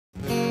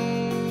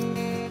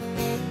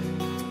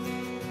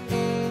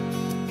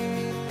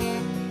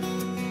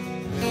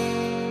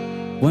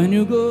When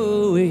you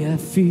go away, I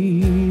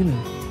feel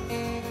it.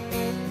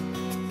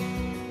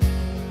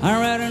 I'd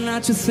rather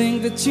not to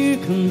think that you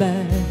come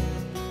back.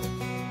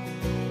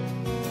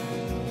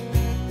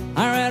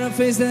 I'd rather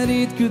face that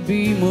it could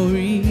be more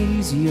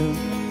easier.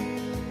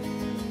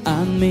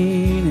 I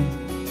mean it.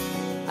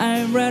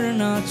 I'd rather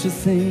not to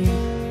think.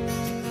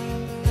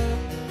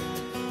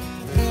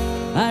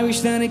 I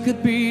wish that it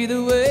could be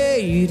the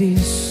way it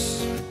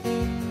is,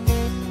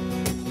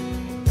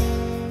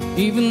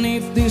 even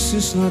if this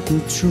is not the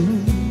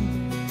truth.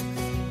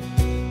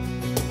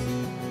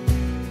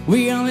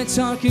 We only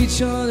talk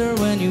each other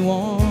when you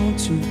want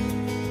to.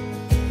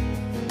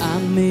 I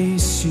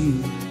miss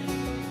you,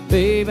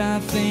 babe, I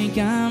think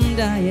I'm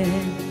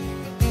dying.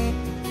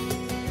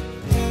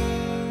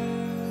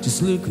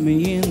 Just look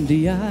me in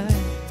the eye,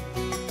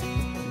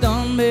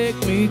 don't make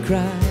me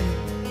cry.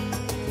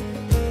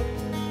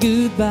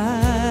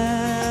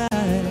 Goodbye.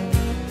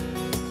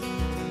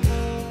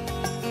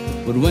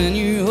 But when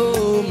you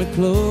hold me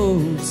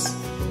close,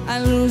 I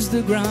lose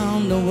the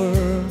ground, the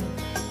world,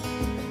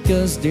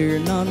 'cause they're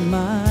not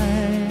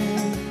mine.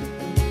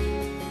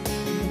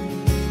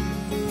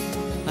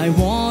 I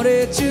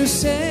wanted to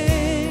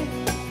say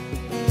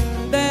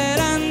that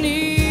I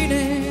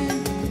needed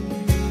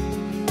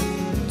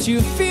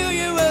to feel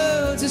your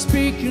words are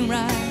speaking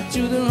right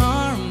to the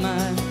heart of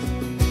mine.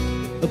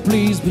 But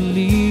please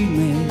believe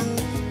me,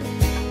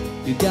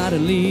 you gotta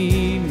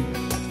leave me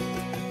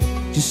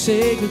to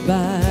say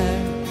goodbye.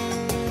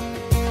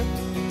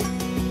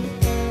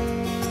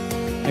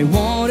 I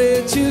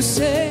wanted to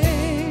say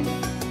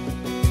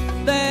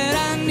that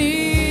I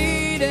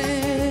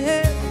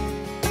needed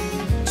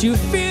to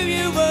feel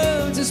your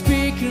words are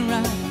speaking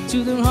right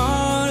to the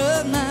heart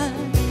of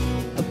mine.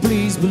 But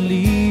please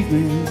believe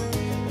me,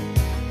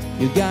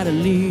 you gotta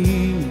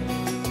leave me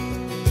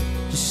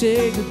to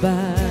say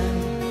goodbye.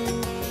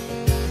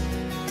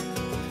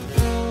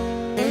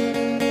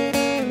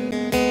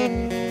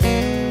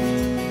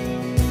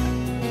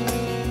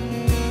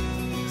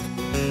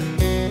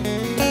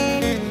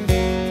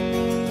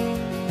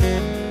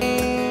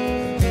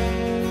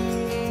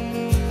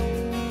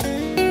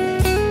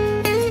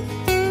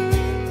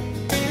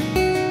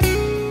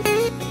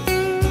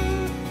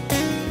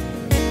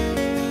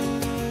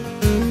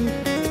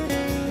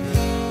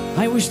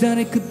 I wish that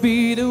it could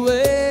be the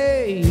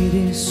way it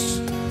is,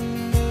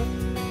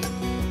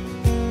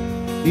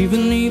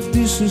 even if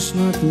this is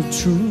not the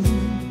truth.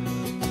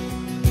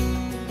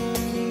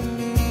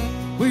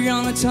 We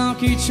only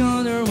talk each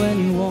other when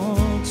you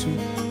want to.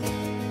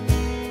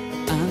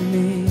 I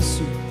miss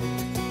you,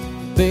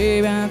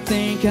 babe, I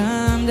think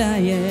I'm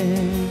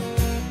dying.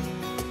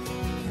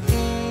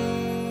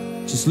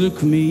 Just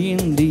look me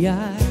in the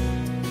eye,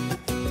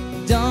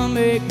 don't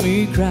make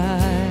me cry.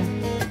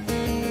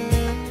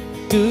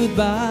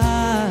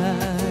 Goodbye.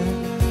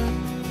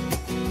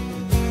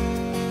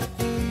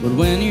 But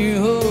when you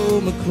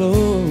hold me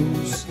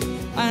close,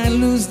 I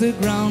lose the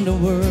ground, the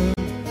world,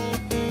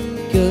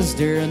 'cause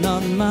they're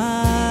not mine.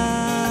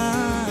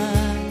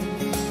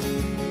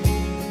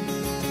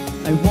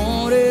 I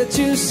wanted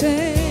to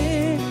say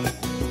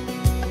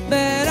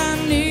that I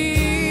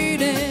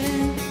needed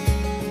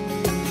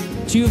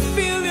to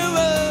feel your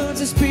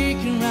words are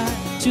speaking right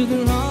to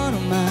the heart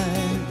of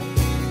mine.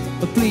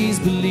 But please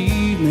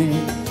believe me,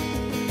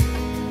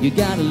 you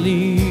gotta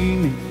leave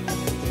me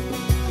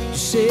to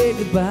say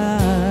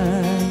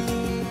goodbye.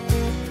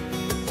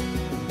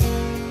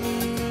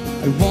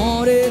 I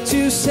wanted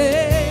to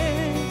say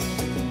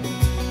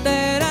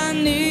that I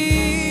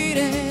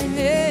needed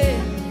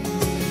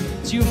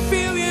to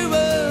feel your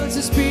words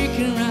are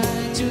speaking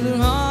right to the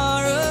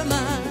heart of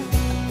mine.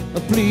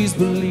 But please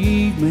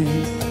believe me,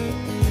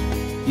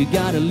 you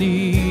gotta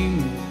leave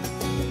me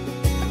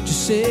to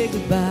say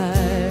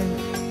goodbye.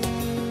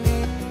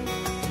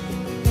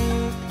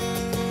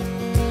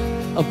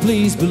 Oh,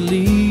 please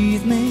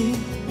believe me,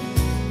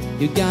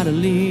 you gotta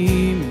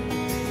leave me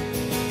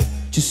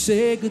to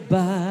say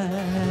goodbye.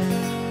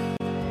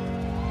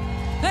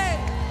 Hey!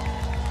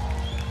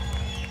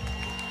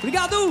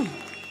 Obrigado!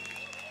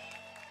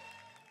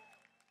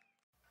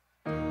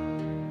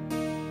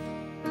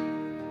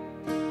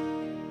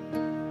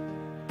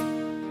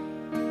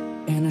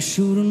 And I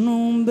should've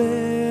known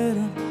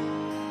better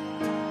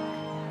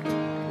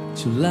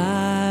to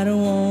lie to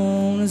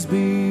one as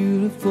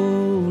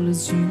beautiful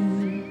as you.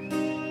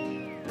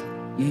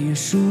 Yeah, I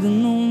should've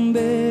known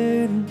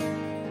better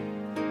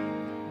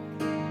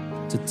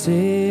to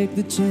take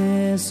the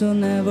chance of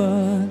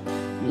never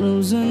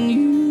losing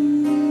you.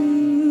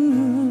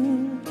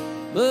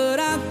 But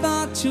I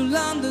thought you'll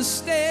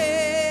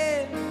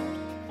understand.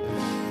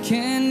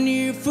 Can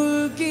you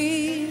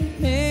forgive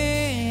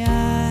me?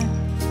 I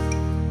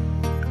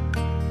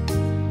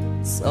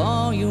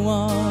saw you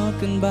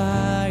walking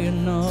by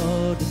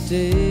another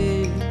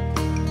day.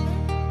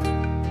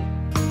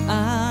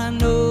 I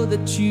know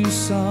that you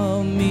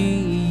saw me,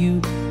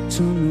 you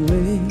turned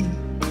away,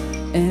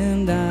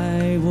 and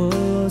I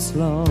was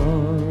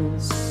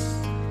lost.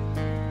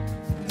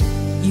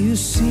 You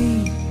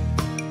see,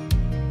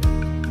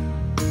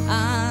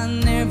 I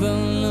never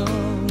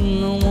loved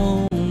no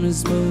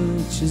as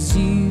much as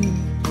you.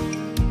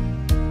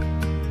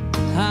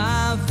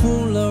 I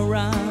fool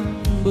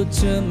around, but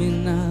tell me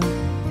now,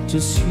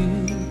 just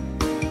you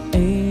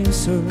ain't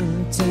certain.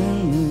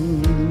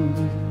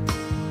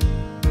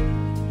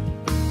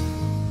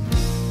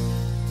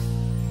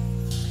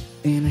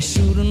 And I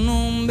should've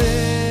known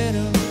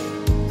better.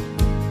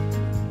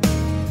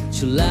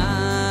 Till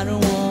I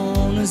don't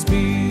want as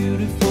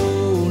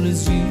beautiful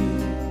as you.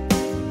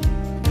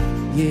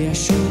 Yeah, I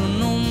should've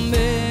known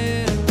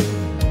better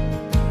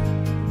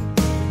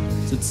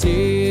to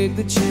take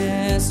the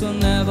chance on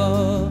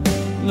never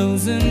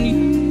losing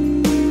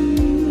you.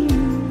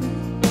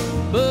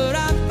 But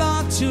I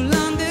thought you'll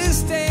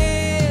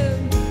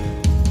understand.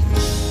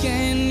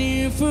 Can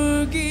you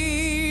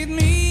forgive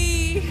me?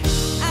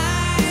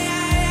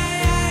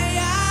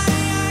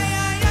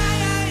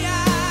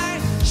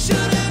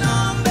 Should've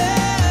known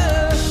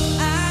better.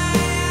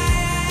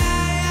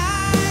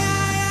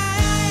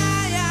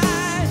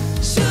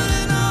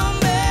 Should've known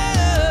better.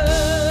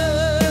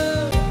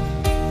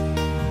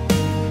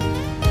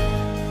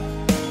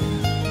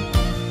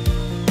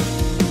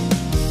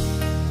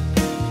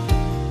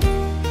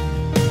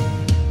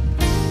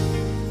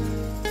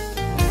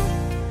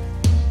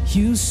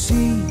 You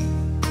see,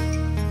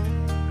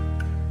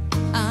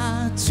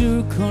 I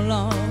took our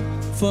love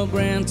for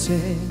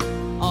granted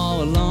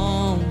all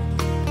along,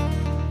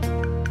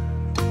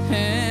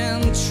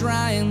 and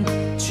trying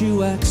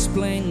to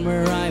explain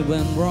where I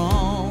went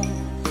wrong.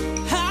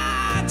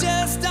 I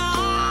just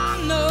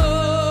don't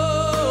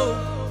know.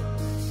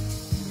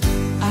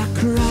 I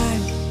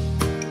cried,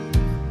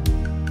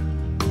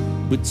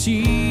 but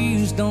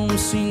tears don't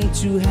seem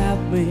to help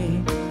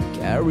me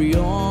carry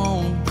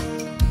on.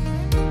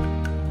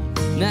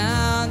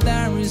 Now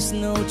there is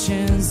no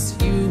chance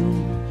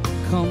you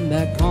come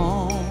back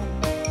home.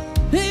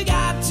 You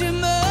got too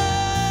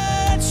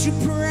much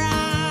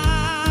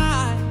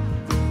pride.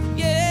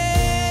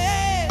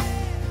 Yeah,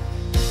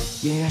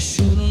 yeah, I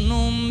should've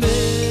known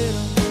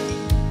better.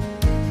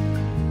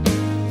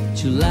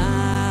 Till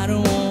I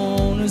don't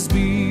want as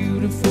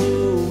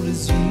beautiful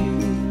as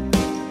you.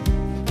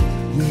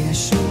 Yeah, I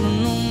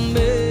should've known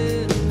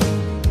better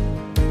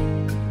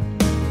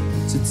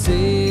to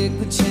take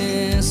the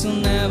chance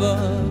on never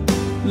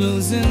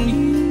losing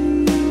you.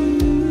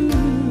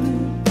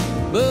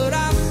 But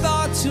I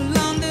thought you'll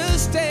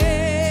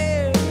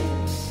understand.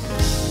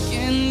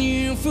 Can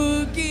you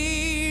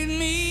forgive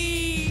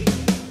me?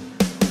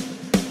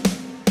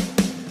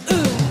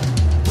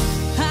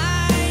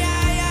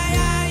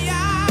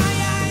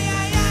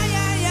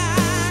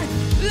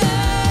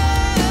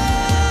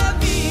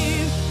 Love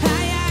you.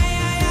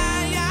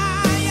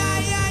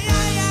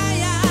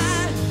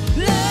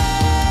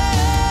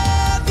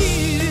 Love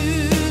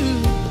you.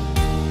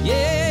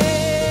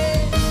 Yeah.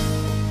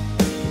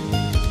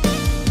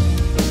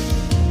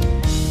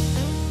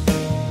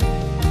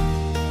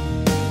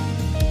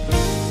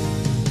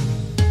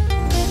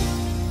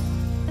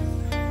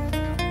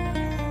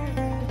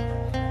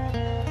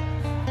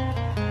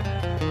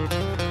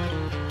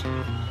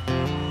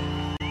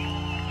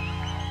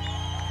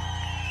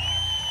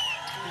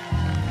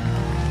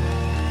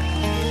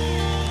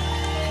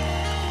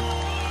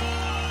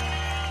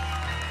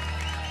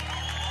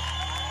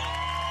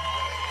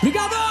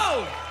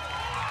 Obrigado!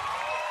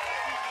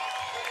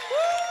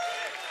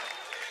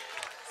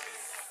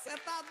 Você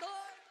tá doido?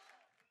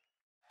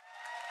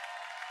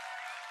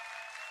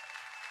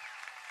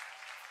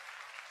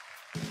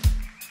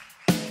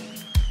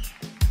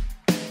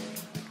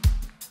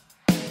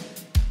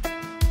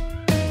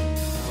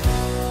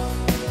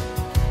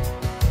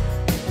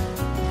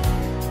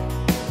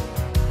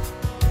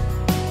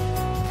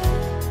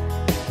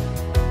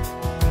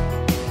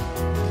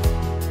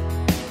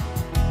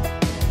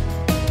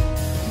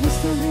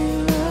 Used to be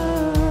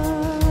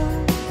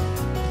love,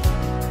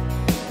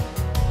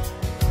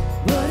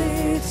 but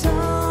it's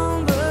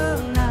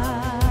over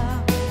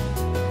now.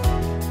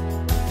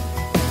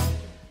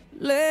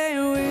 Lay a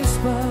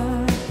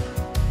whisper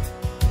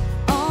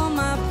on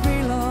my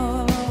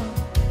pillow,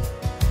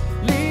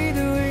 leave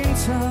the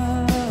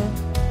winter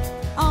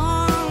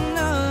on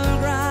the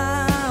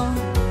ground.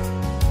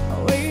 I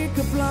wake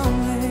up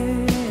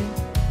lonely,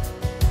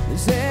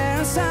 is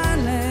there a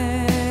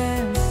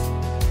silence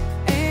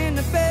in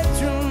the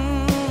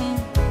bedroom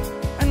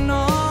and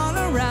all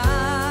around?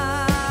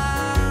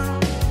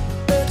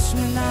 Touch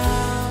me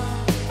now,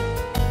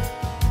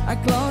 I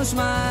close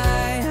my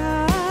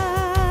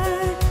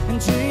eyes and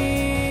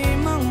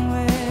dream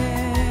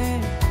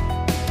away.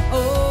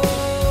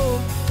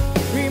 Oh,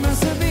 we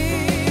must have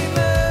been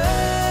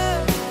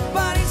love,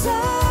 but it's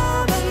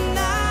over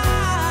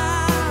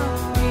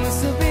now. We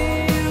must have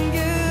been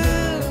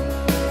good,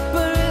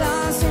 but we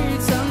lost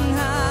it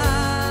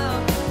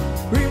somehow.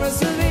 We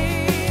must have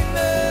been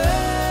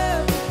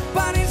love,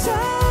 but it's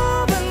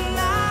over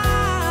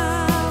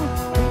now.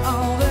 And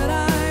all that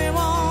I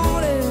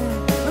wanted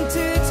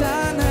until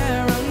time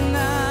had run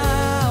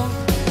out.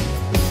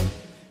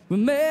 We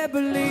may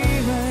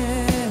believe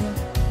it,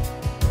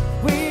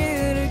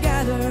 we're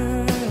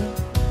together,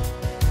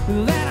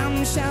 that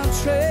I'm shall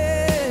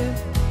tread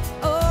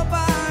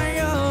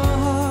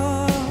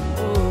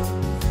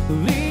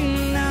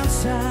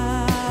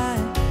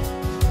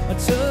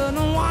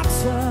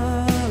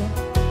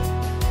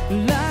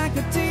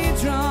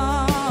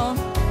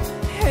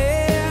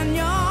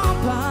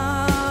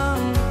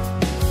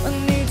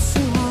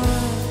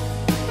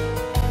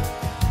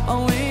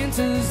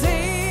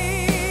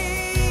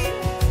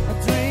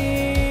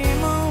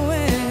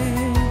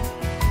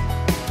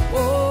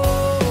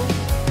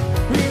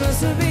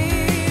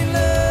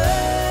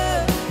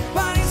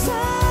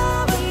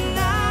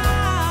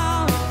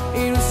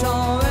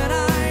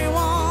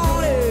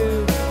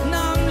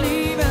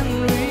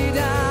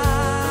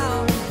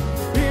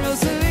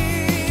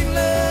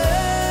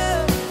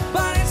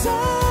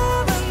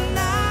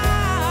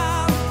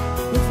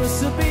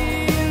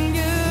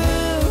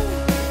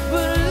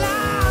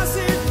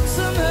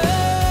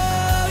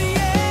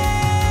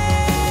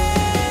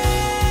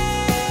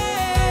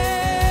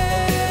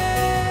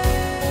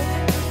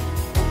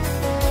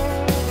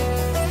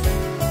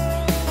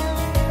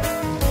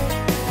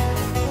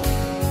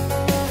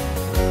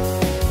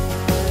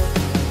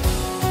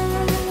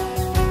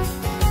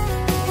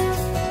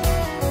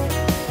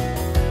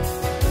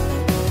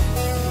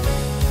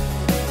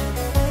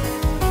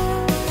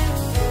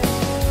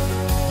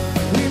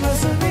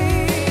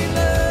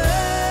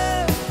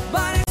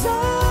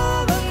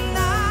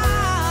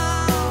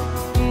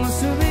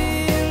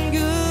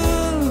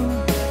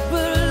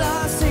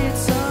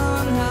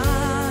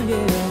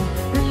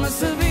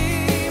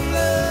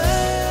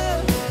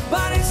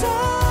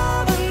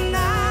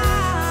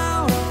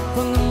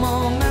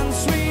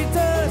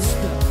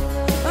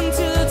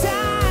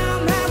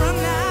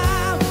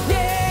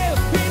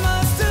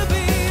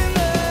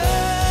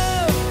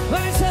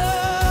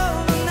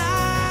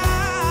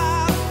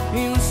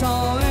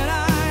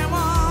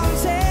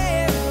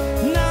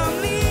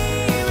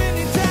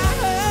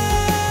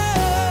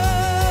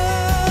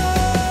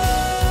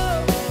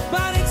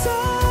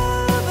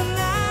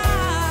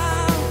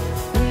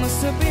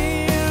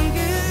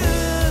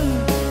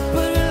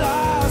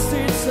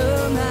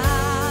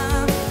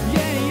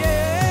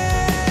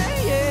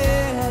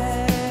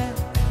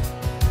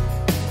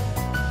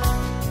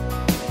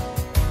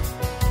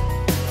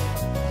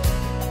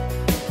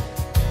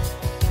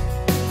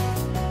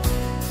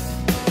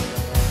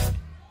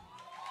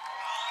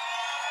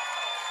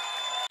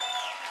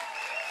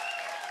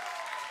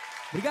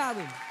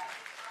Obrigado.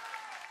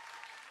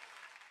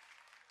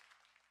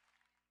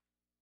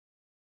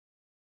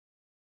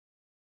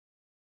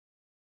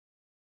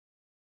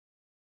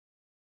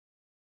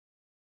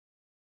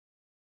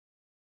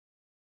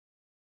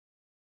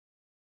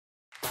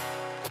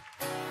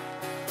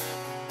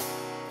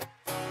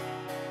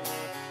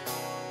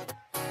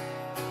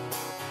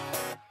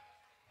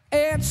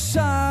 It's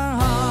a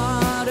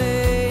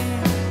heartache,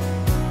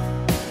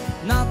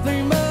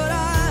 nothing but a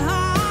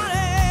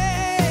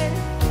heartache.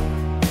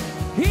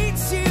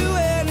 Hits you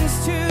when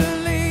it's too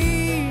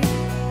late,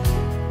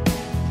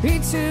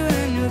 hits you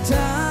when you're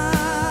down.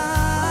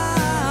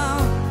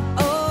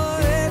 Oh,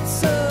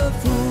 it's a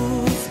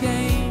fool's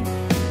game,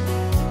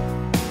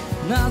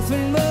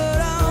 nothing but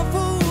a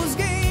fool's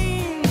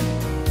game.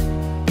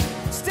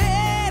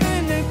 Standing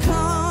in the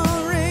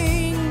car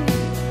rain,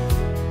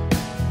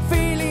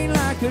 feeling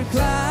like a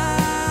clown.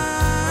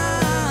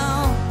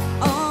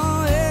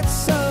 Oh, it's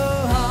so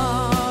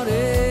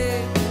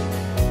heartache,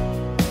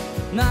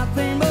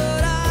 nothing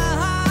but a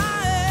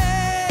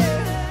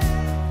heartache.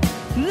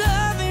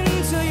 Loving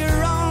till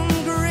you're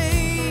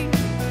hungry,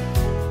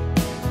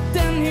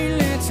 then he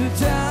lets you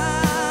down.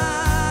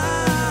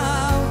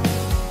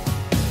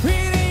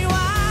 Really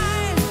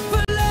wise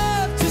for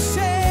love to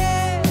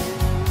say,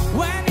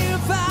 when you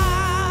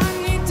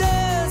find he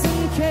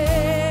doesn't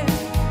care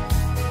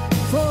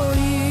for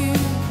you.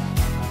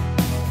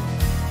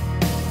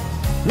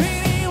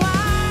 Really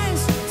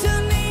wise to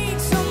need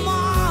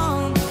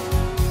someone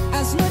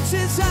as much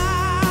as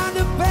I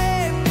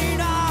depend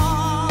it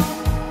all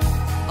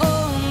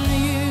on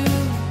you.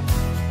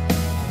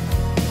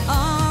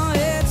 Oh,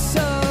 it's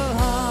so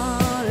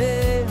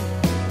heartache,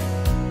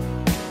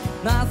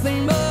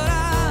 nothing but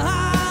a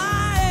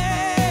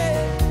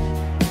heartache.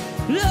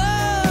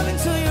 Love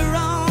until you're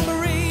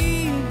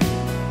hungry,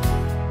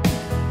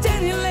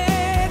 then he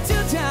lets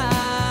you down.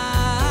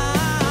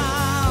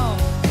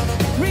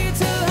 Real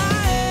too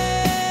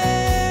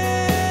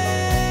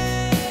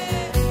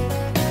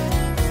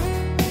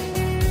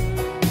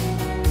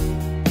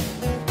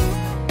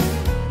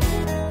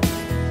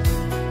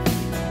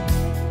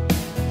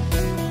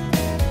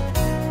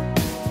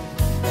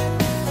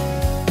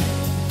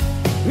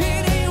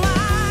really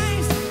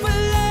wise for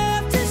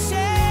love to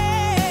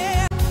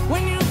share,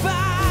 when you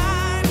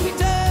find he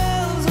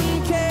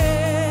doesn't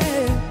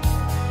care.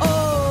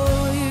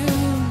 Oh, you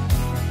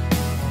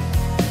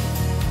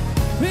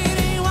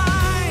really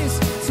wise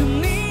to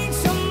need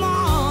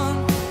someone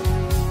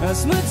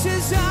as much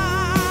as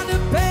I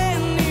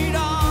depend it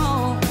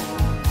all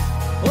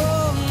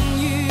on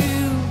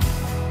you.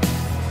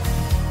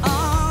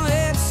 Oh,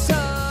 it's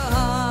so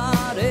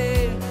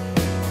heartache,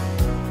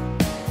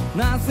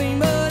 nothing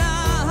but a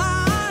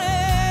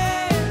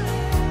heartache.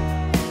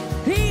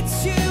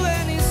 Hits you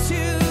when it's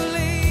too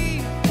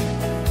late,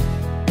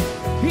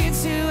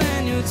 hits you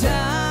when you're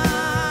down.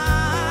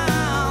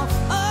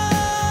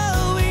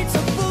 Oh, it's a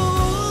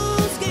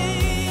fool's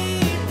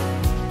game,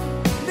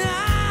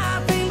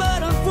 nothing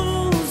but a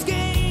fool's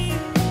game.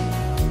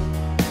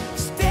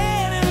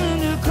 Standing in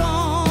the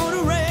cold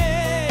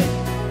rain,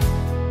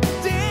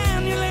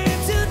 then you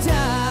let you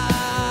down.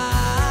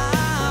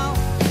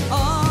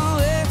 Oh,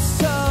 it's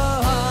so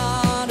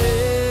heartache.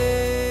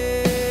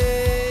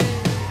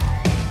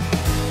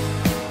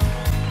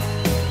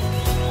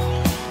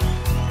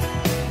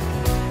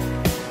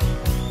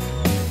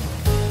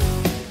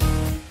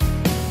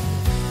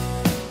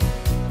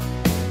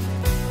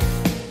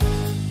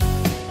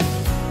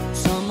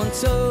 Someone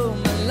told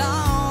me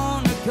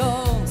long ago,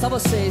 só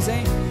vocês,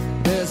 hein?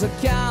 There's a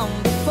count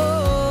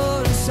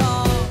before the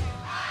song.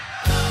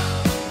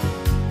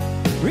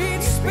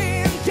 It's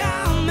been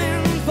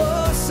coming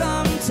for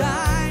some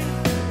time,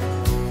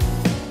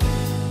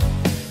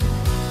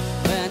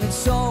 when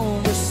it's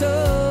over,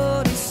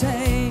 so they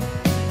say,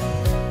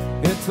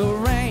 it will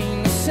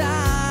rain a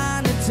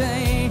sunny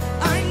day.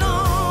 I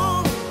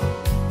know,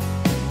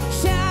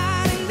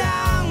 shining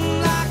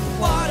down like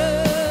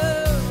water.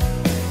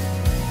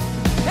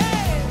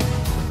 Hey,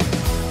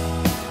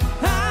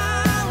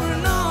 I wanna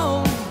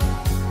know,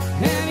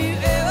 have you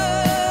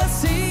ever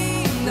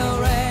seen the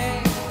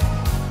rain?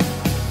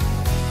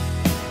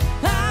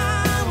 I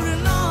wanna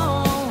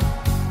know,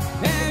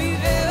 have you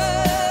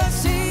ever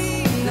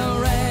seen the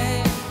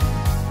rain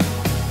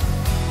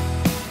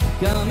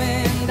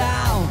coming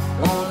down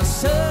on a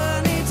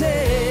sunny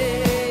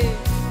day?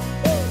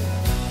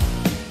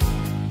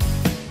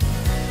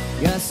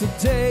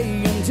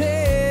 Yesterday and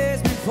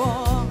days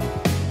before,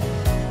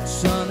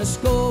 sun is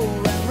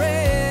cold and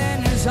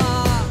rain is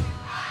hot.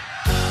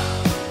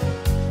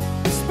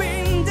 It's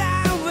been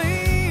that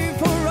way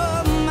for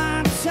all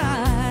my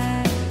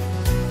time,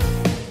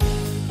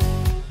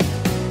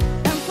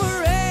 and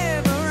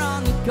forever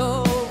on the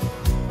go.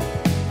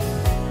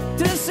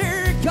 The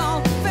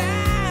circle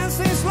fast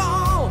and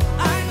slow,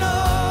 I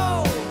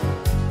know.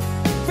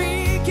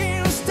 We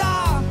can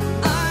stop,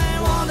 I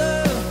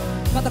wonder.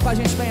 Canta com a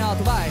gente bem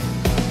alto, vai.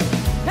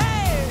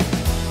 Hey,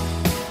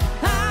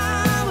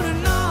 I wanna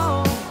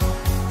know,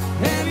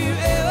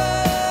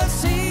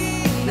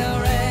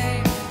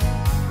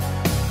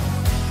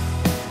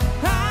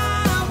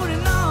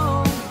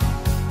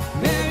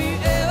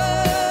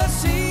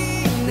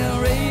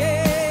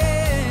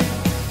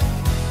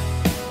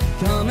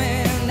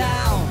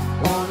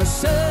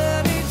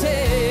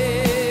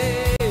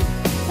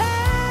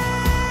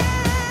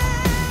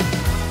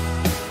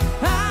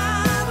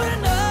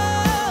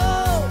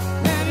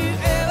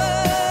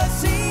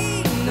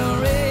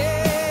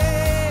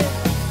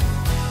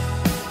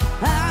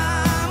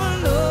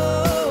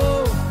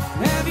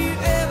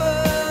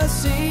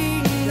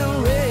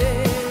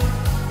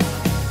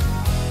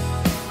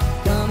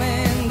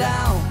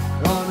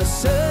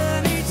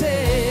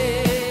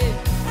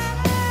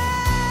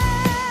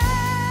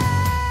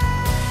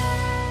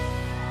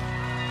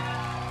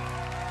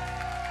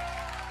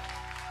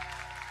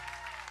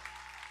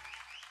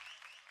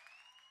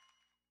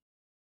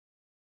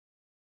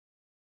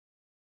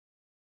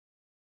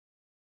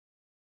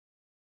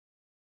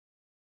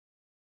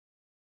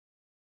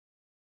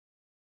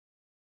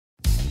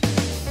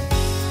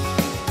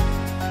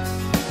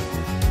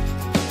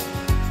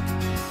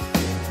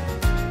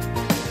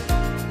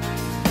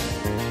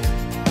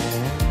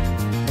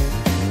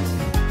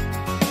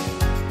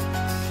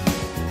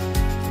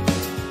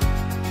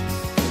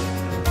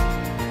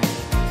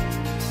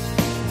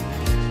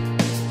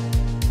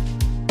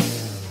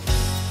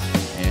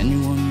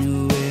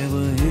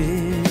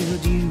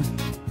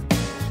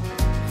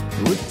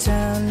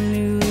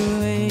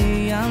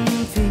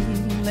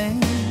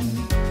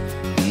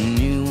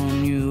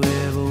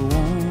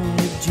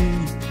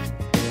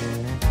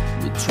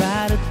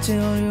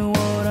 tell you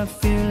what I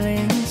feel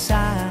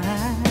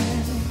inside.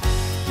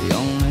 The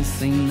only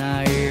thing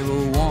I ever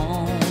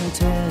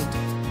wanted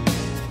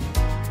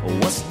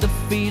was the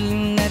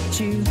feeling that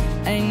you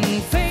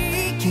ain't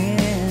faking.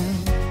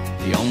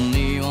 The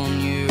only one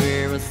you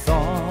ever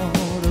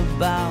thought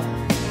about.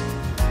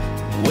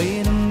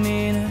 Wait a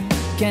minute,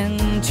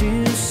 can't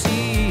you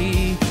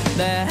see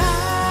that I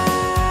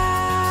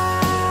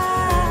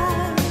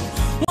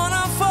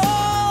wanna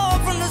fall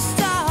from the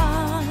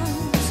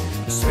stars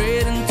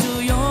straight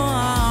into your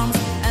arms,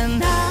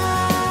 and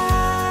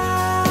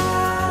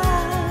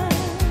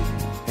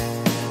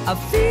I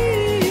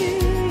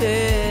feel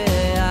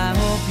it. I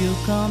hope you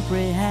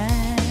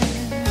comprehend.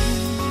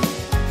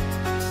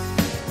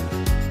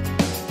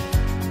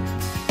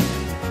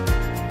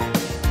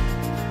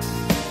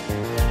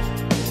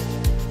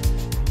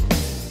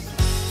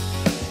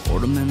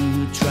 The men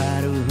who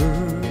try to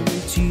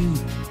hurt you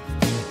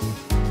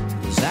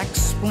is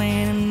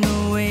explaining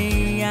the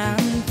way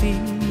I'm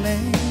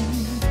feeling.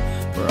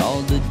 For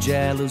all the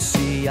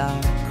jealousy I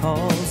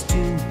caused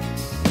you,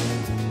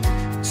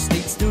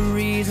 states the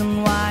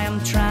reason why I'm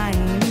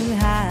trying to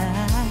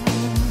hide.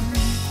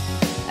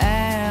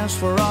 As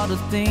for all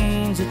the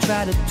things you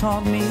try to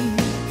taught me,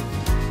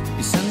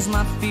 it sends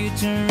my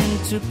future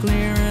into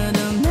clearer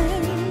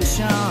dimensions.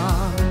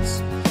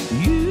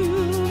 You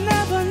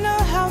never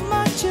know how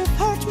much you've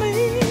hurt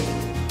me.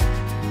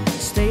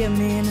 Stay a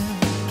minute,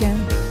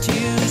 can't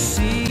you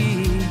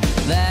see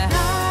that I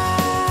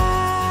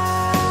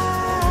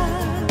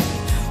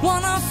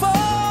wanna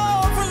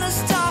fall from the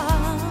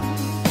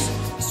stars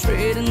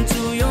straight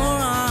into your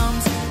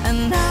arms,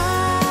 and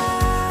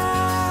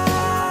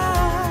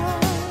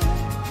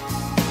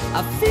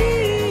I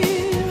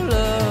feel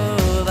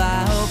love. I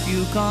hope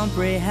you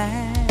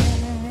comprehend.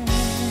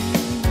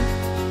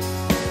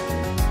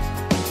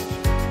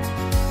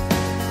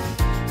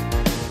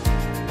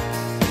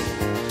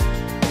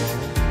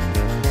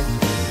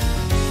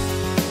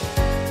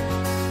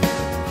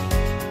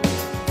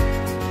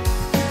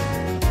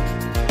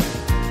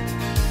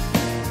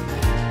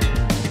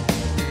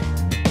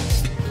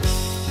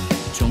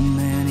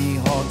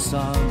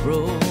 Are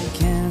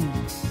broken.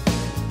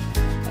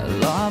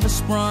 Love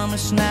is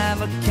promised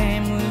never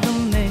came with a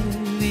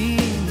maybe.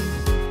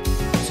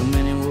 So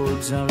many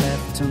words are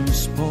left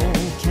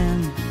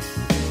unspoken.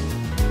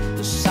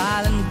 The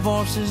silent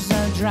voices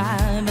are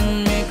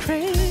driving me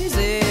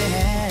crazy.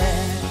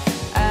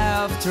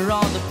 After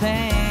all the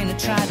pain you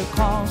try to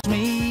cause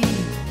me,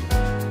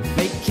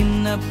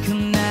 making up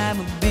can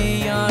never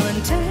be your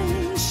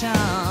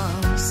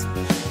intentions.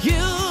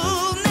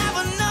 You'll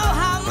never know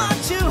how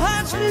much you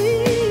hurt me.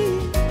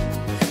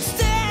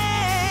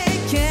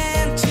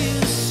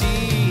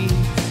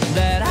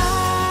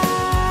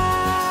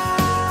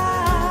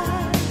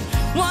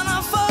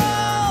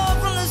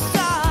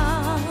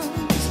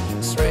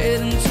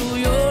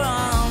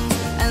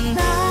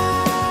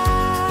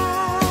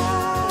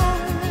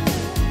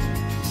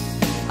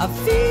 I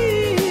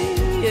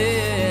feel,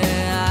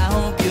 yeah, I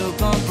hope you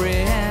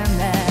comprehend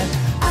that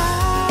I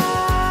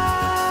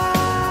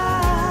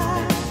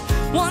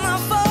wanna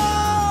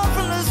fall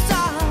from the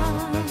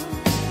stars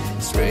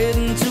straight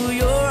into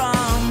your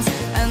arms,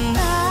 and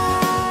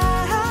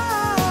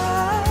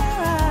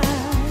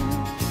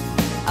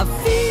I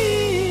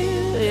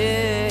feel,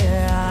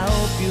 yeah, I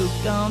hope you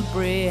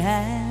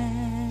comprehend.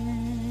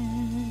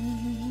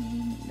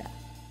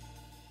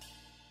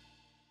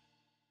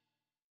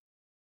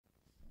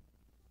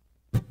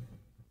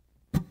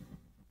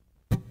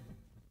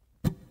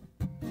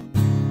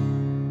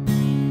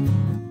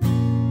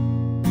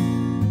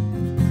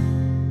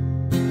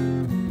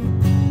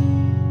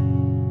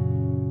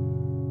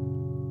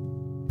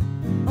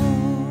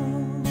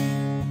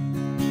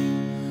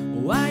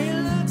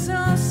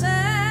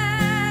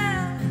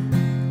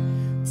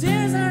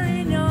 Tears are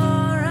in your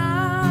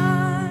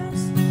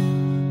eyes.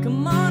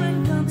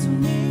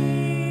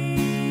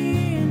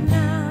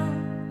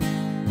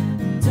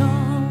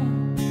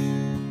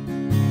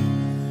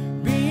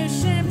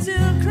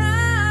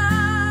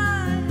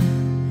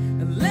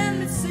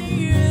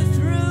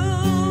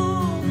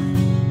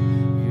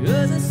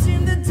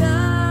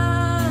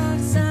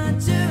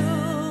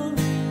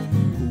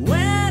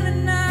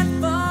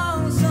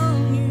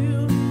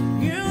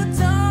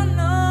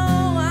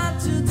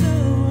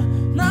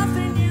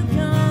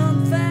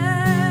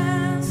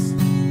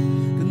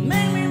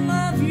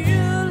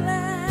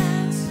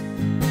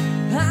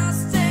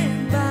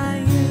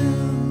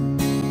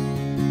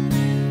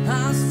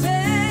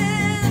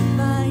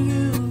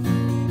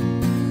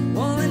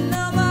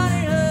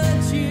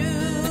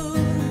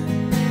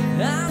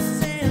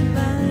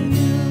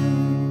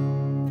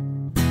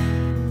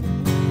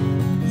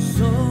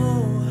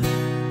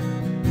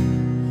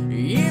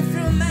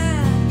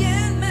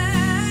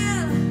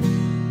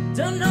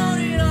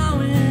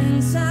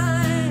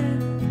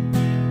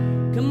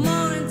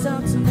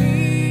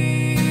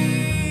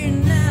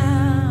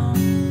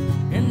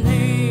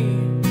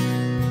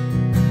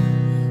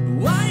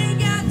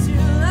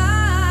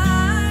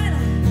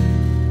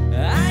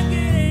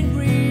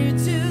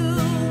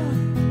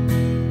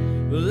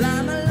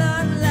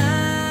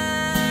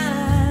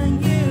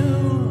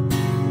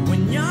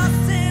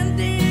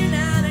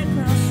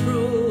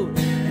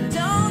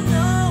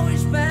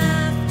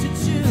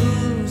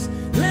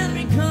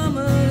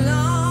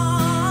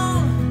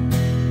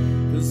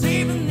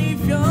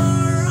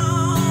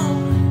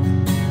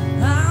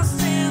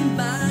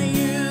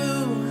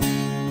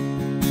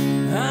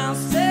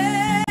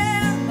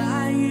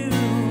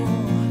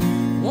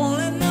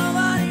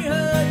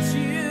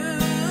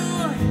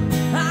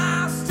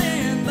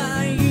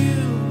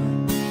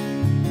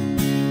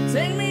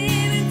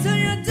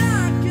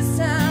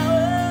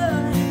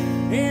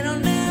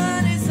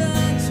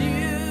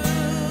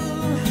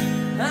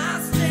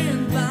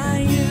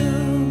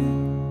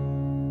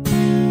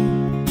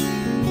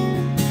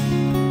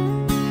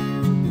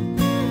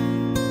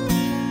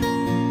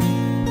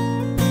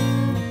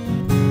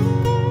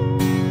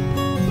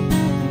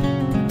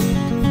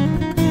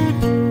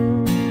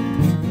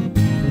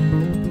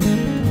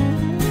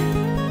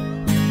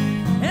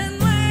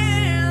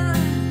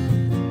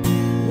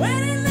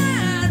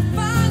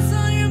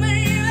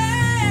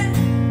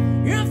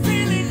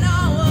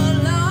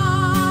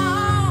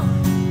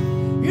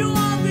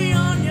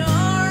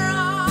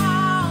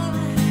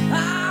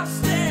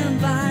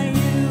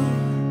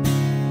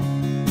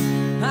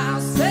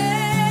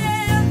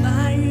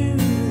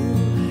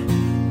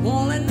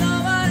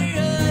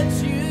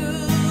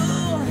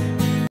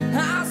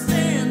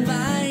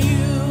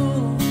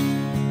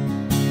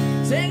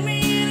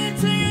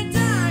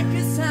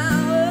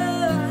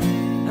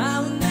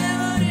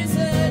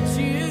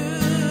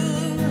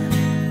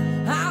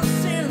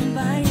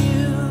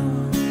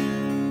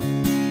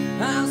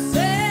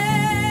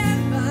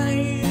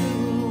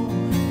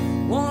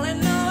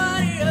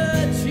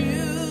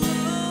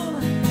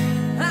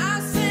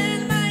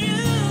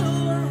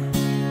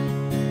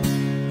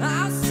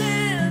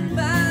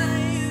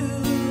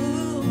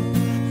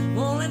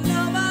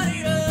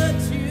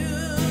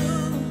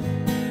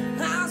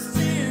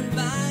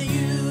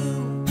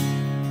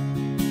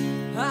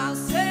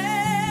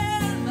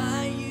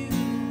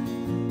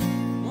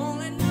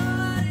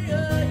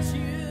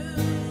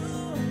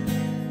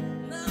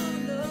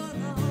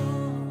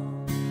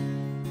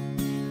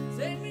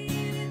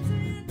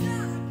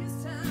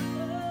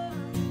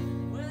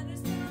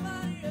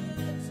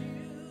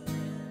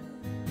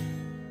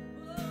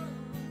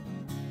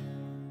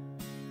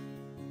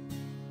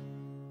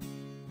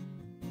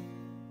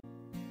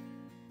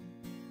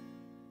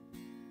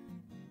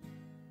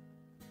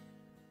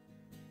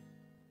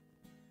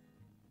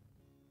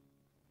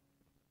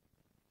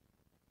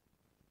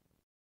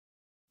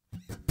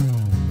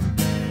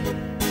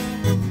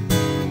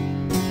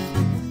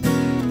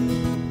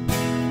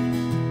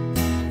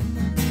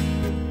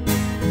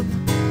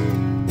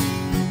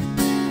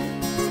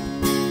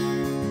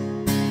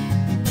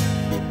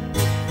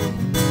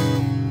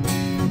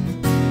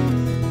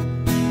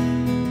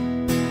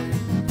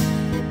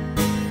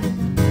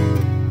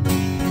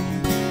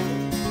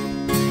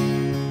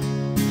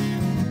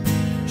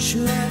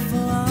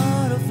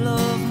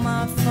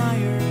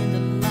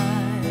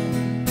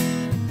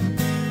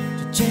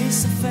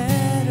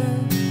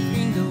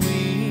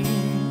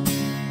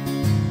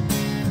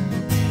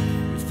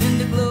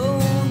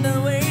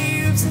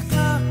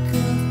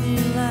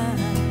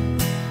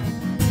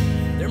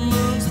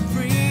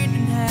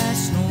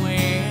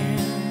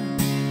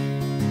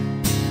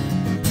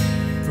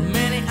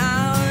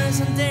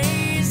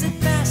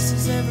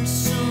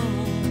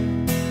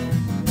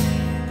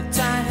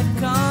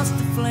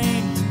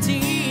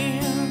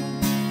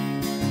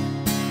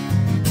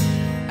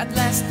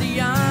 Just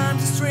the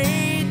arms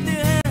straight, the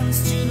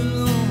hands to the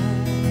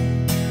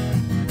Lord.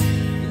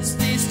 Is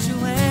this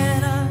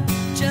Joanna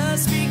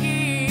just begin?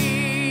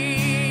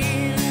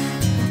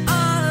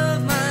 All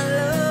of my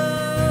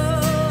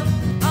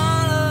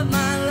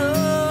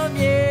love,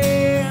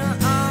 yeah,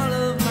 all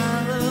of my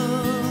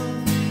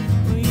love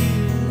for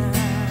you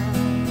now.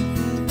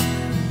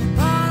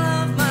 All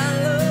of my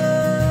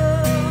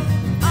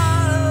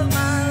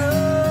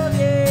love,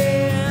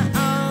 yeah,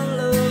 all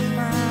of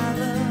my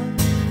love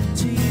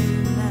to you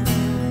now.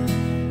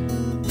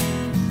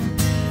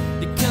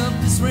 The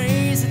compass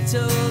raised its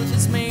toes,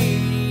 just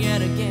made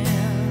yet again.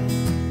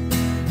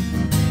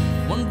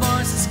 One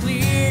voice is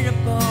clear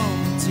above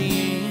the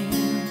tin.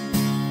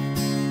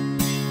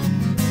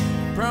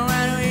 From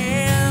right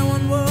away,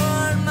 one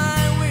word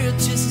my will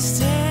just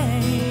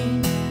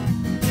sustain.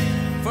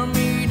 For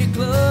me the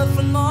club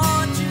for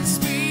more to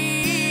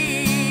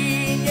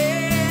speak.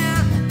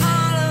 Yeah,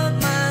 all of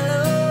my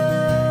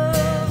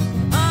love,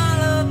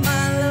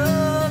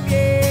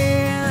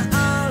 yeah,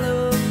 all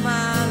of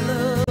my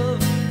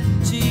love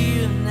to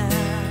you now.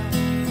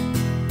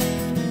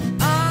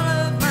 All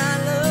of my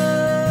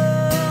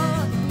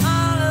love,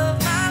 all of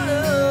my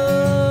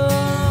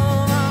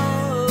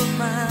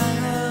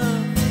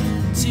love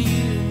to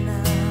you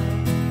now.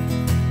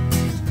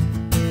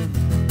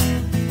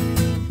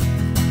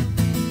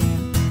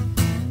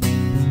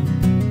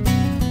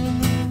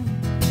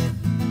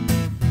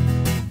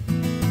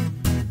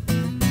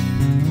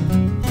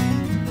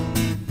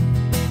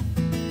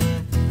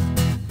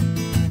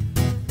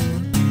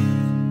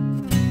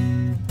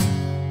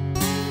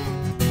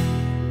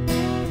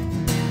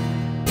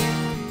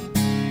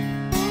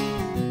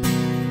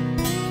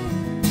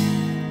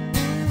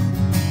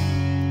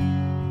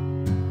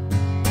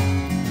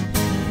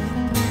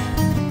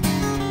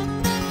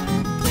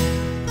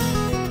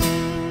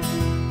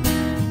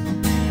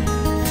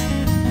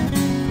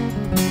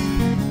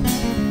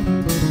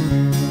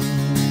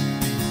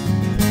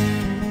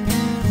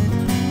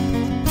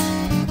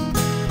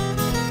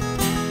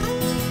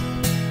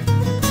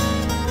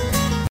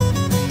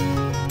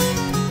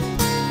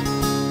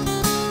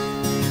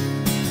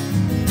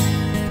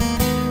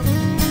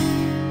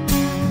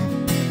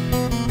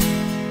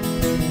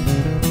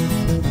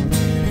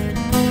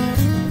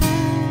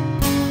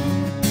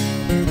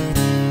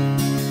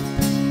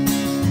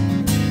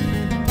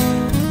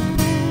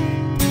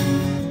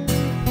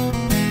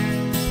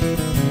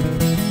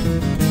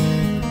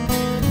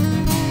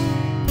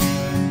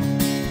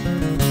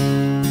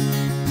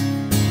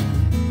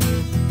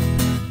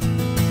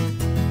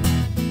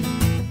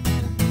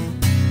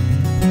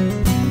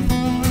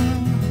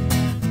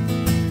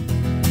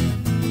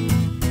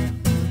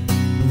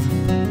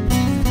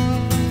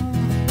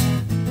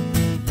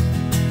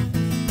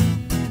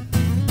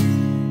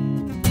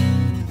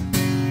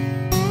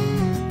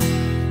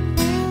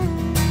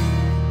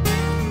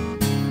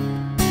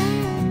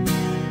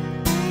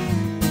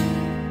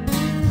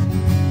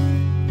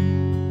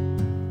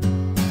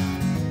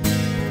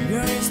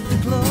 Yours the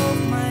glove,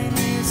 mine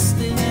is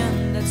the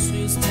hand that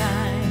sweeps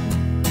time.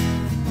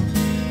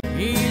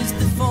 Here's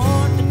the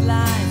fort that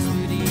lies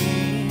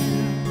within.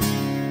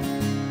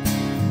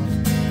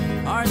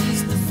 Ours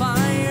is the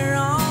fire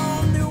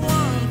on the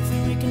warmth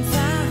we can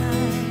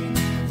find.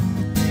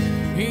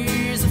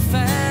 Here's a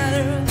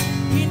feather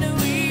in the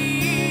wind.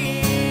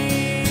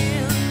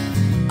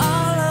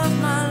 All of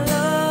my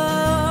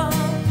love,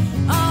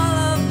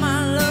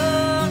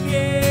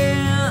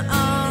 yeah,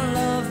 all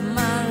of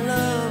my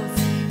love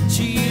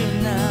to you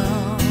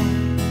now.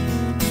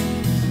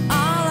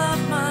 All of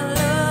my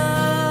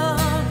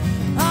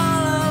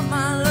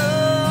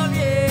love,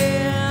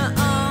 yeah,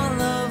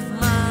 all of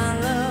my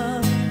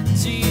love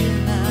to you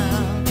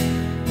now.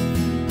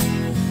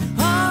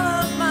 All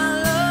of my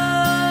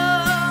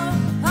love,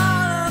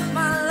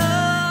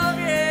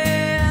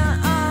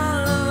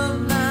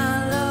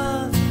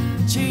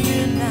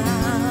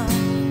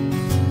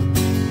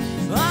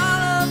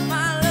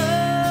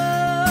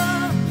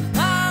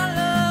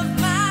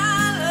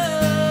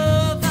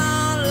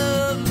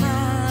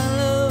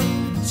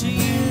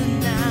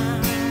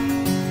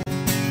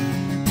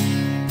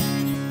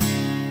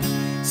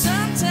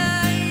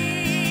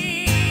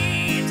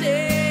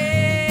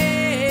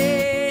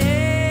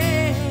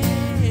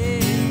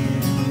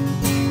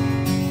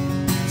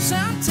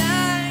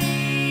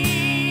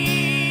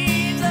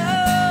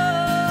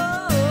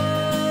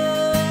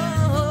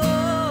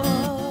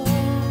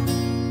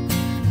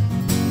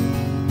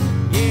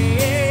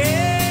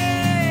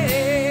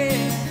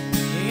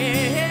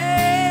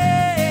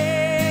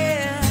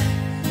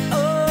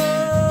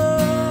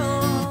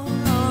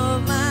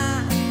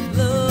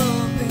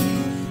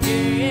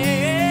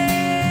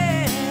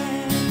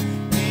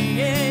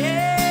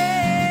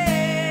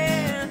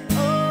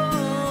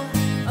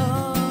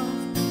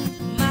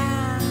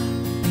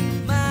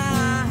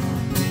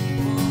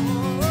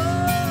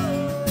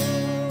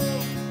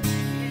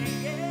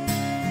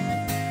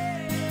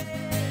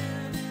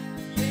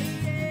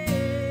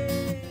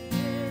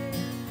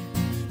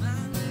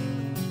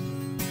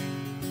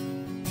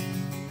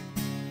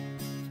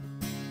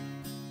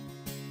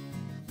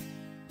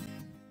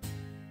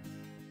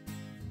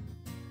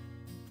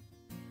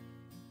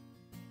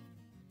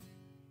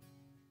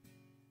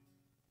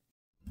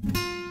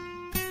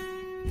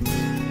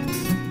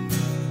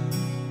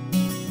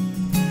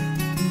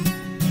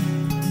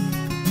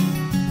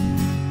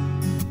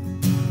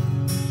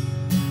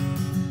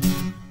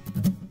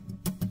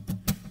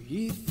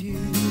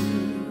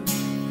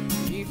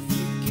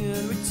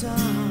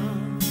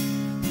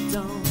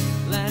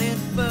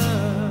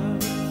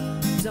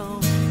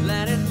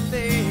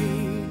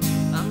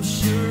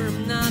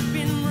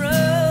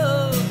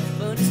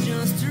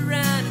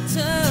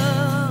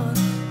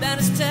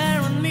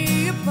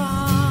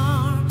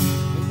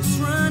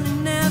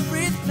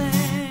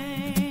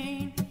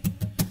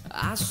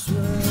 I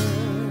swear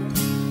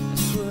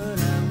I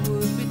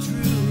would be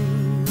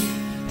true,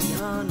 and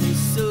honey,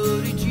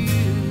 so did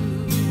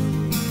you.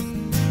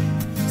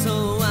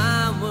 So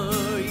why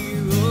were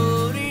you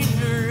holding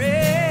her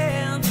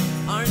hand?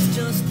 Or it's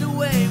just the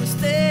way we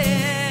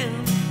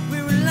stand.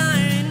 We were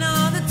lying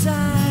all the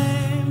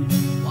time.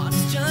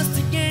 What's just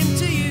a game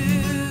to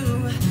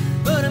you?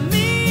 But I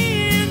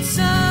mean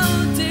so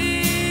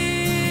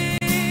deep.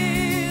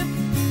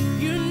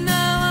 You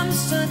know I'm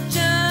such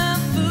a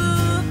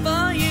fool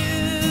for you.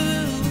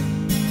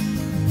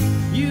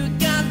 You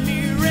got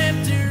me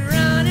wrapped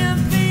around your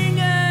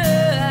finger.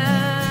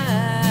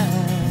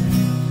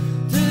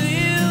 Do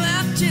you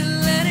have to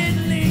let it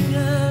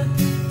linger?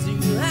 Do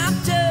you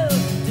have to?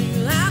 Do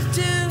you have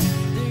to?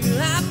 Do you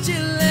have to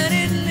let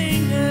it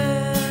linger?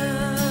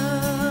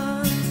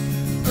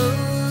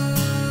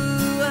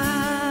 Oh, I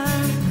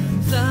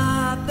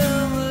thought the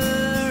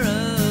world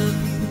of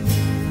you.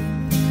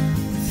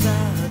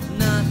 Thought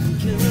nothing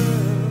could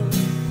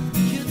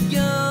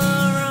go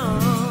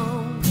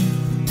wrong.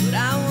 But I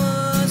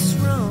was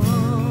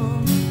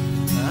wrong.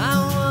 I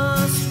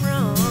was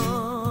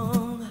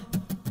wrong.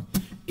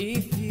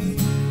 If you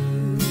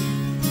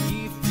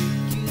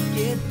could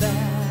get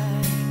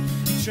back,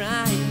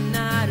 trying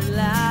not to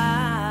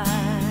lie,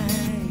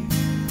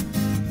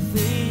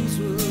 things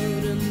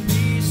wouldn't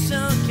be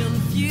so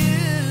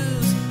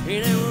confused,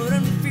 and I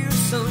wouldn't feel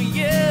so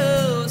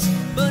used.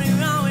 But you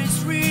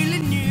always really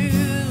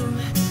knew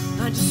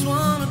I just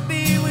wanna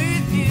be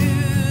with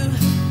you.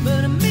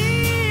 But I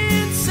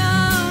mean so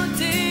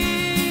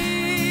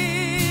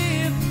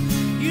deep.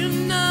 You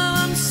know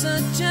I'm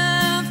such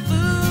a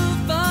fool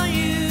for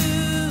you.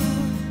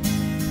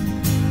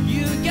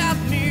 You got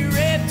me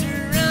wrapped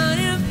around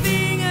your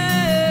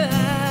finger.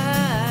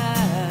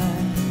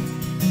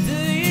 Do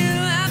you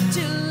have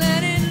to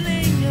let it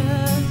linger?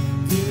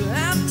 Do you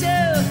have to?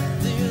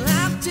 Do you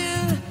have to?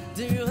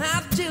 Do you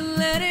have to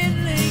let it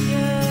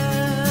linger?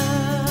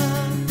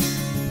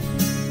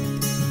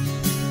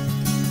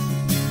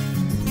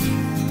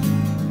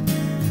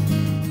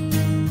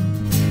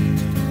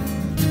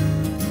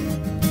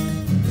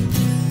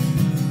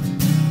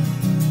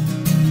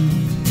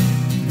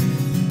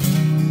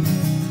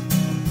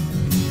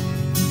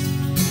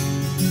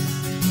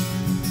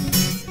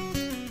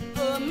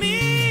 Oh, I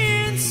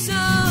mean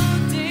so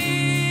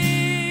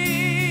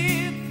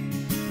deep.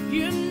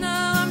 You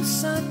know I'm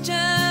such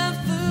a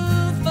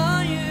fool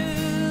for you.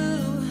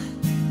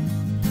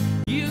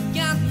 You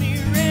got me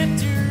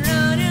wrapped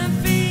around your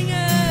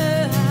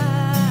fingers.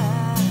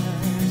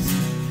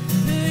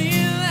 Do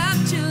you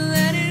have to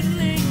let it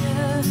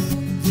linger?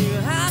 Do you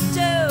have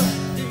to?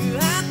 Do you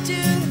have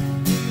to?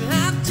 Do you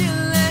have to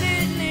let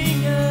it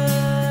linger?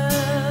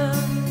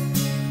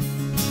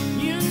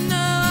 You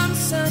know I'm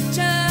such a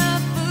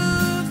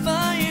fool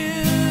for you.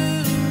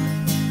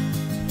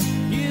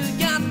 You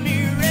got me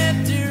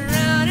wrapped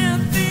around your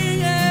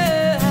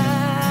fingers.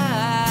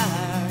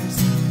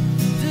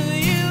 Do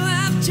you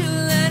have to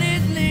let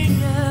it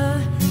linger?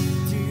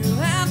 Do you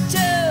have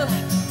to?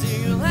 Do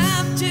you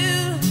have to?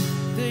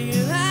 Do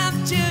you have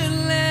to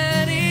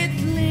let it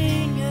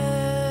linger?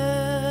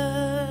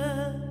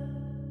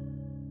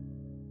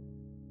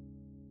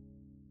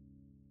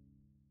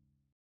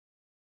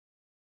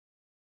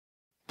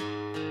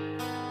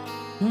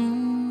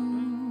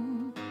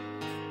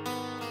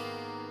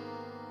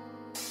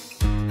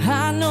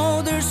 I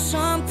know there's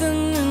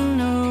something in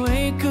the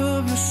wake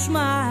of your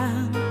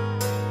smile.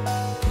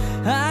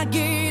 I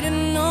get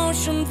an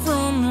ocean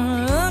from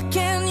the look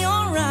in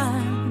your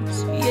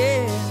eyes.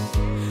 Yeah,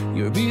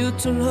 you're built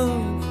to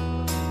love,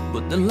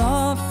 but the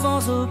love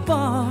falls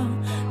apart.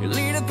 Your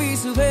little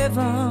piece of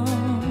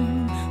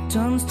heaven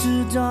turns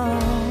to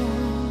dark.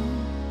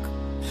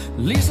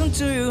 Listen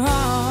to your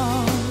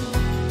heart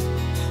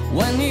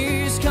when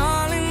he's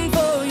calling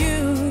for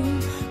you.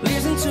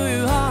 Listen to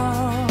your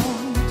heart.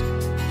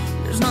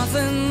 There's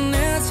nothing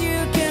else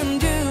you can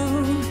do.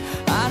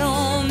 I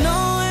don't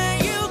know where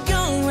you're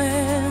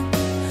going,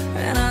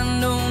 and I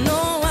don't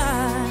know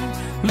why.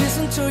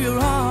 Listen to your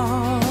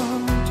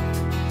heart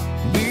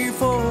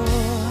before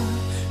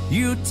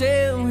you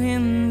tell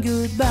him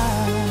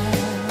goodbye.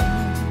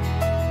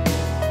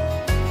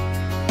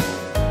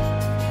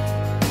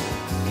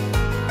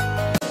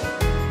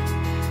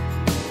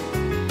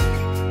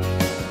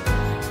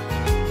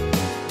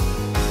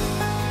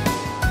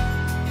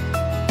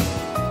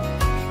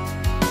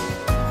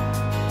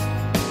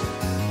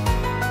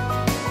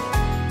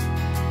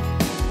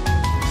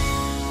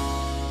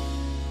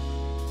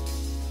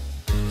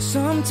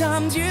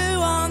 Sometimes you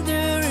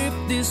wonder if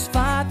this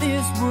fight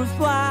is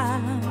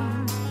worthwhile.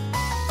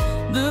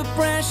 The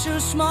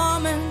precious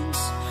moments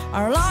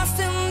are lost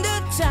in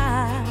the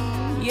tide.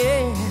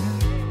 Yeah,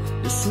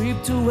 they're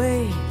stripped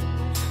away,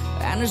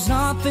 and there's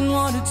nothing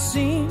what it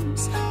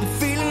seems. The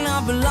feeling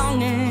of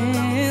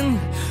belonging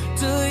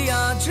to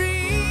your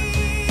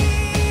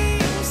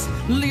dreams.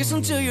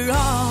 Listen to your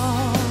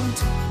heart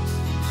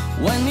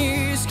when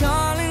he's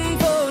calling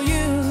for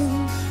you.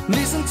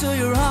 Listen to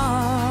your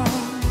heart.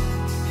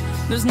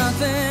 There's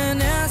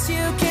nothing else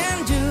you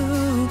can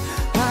do.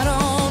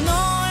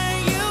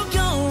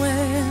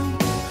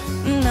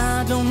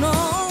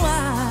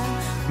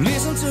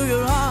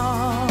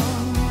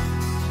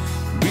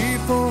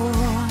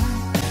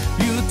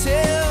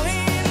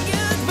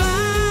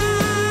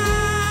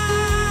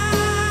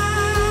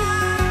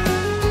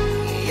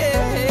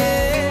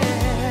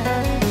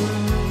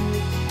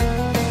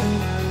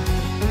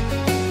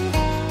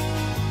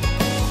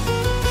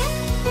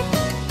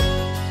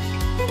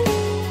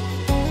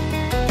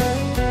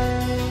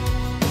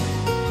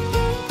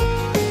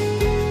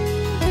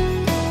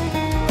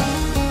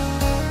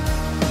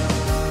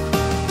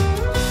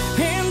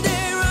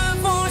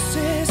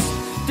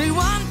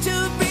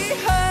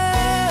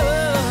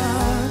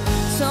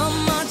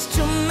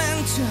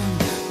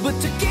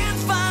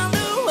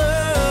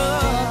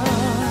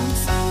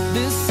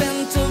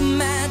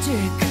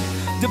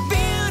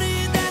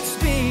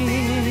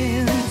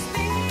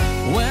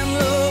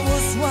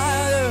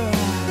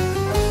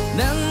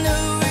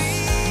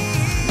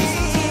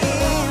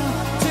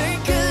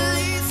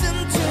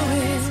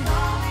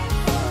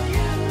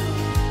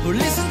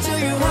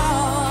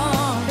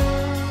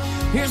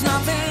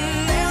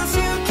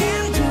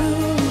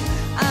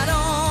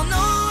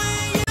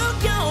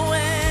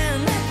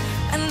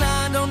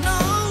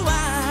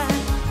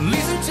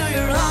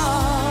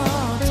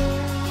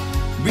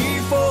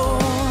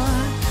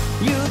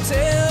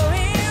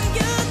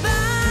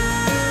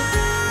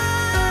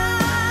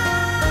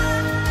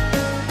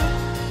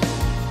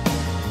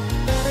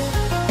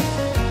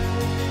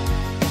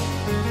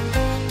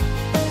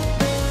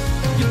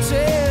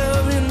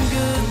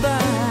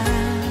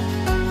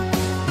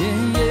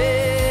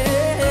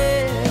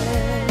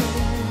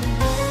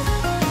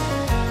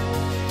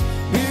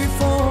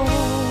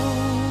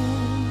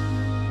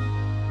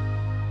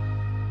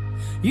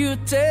 you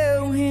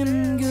tell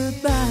him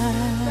goodbye.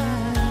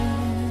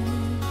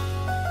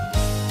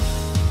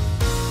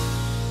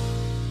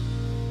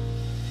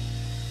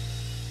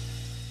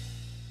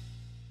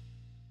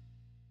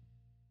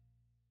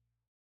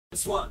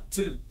 It's 1,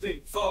 2,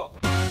 3, 4.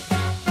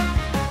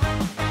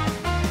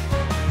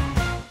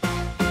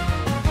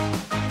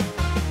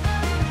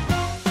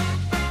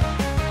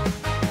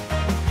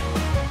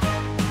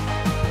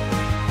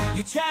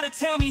 You try to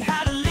tell me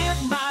how to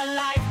live my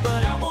life,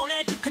 but I won't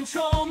let you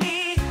control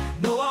me.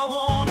 No, I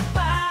won't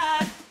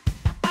abide.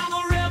 I'm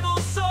a rebel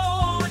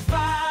soul with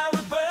fire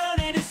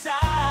burning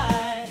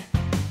inside.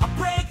 I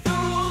break the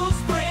rules,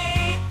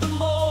 break the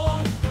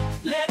mold,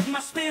 let my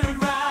spirit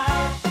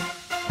rise.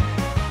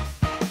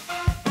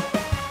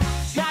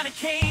 Try to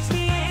cage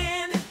me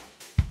in,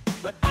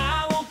 but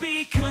I won't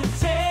be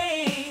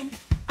contained.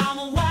 I'm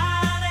a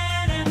wild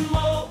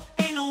animal,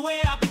 ain't no way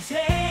I'll be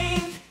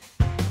tamed.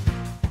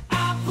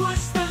 I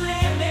push the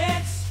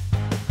limits,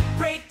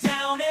 break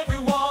down every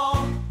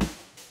wall.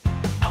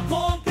 I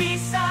won't be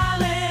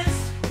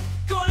silenced,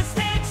 gonna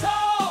stand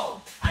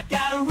tall. I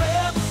got a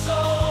rebel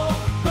soul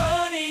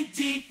burning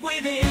deep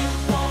within.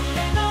 Won't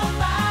let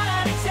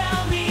nobody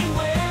tell me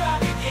where I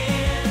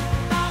begin.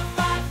 I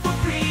fight for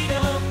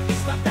freedom,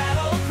 it's my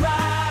battle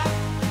cry.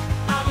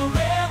 I'm a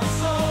rebel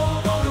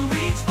soul, gonna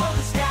reach for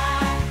the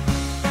sky.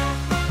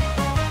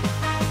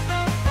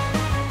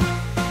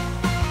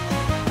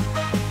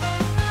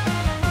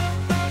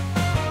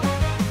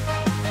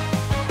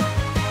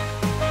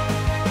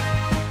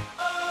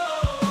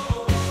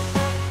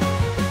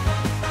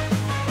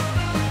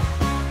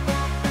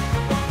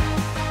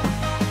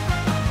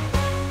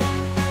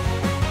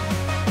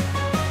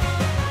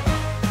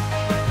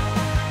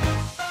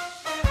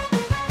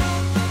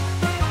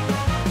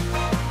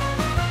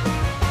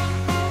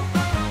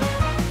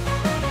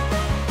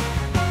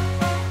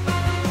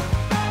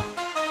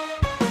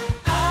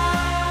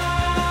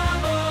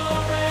 I'm a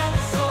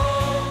rebel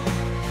soul,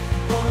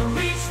 gonna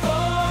reach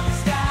for the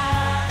sky.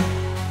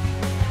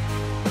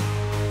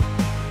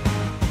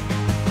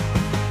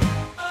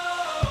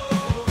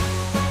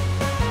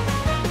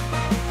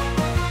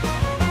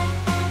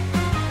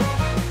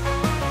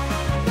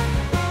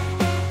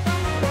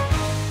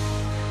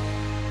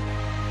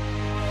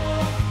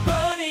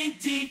 Burning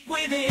deep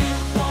within,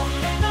 won't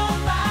let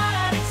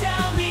nobody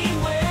tell me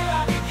where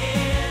I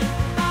begin.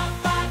 I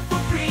fight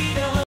for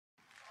freedom.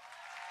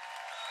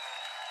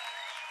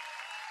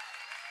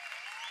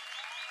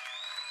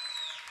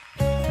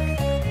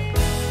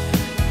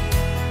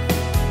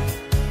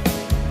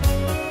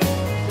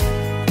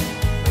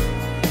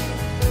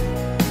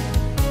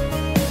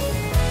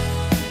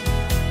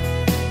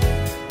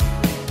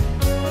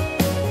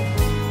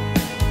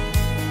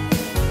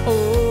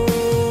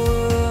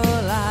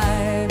 Oh,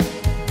 life,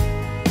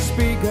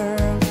 speaker,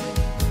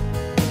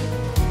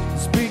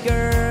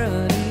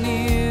 speaker,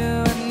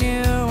 new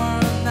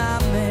one I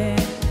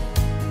made.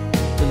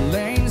 The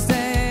lanes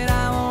that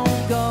I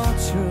won't go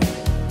through,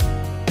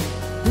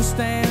 the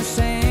stairs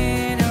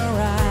in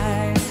your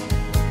eyes.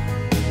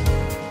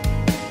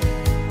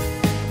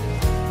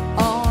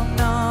 Oh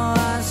no,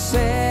 I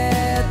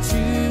said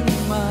too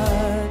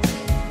much.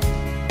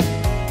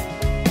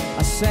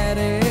 I said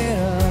it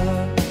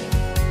up.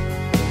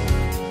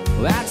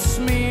 That's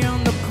me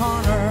on the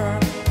corner.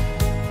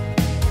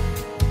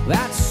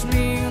 That's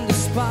me in the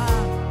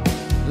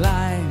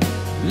spotlight,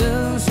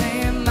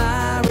 losing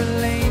my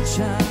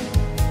religion,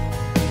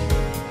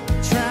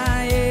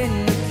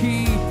 trying to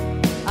keep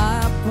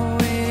up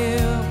with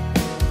you,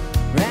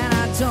 and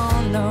I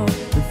don't know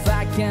if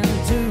I can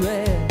do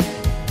it.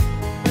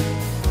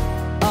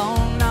 Oh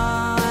no,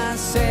 I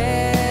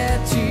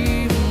said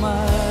too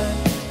much.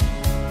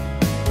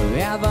 We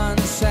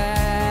haven't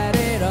said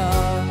it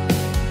all.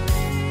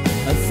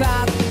 I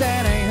thought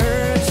that I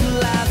heard you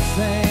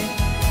laughing.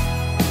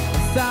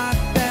 I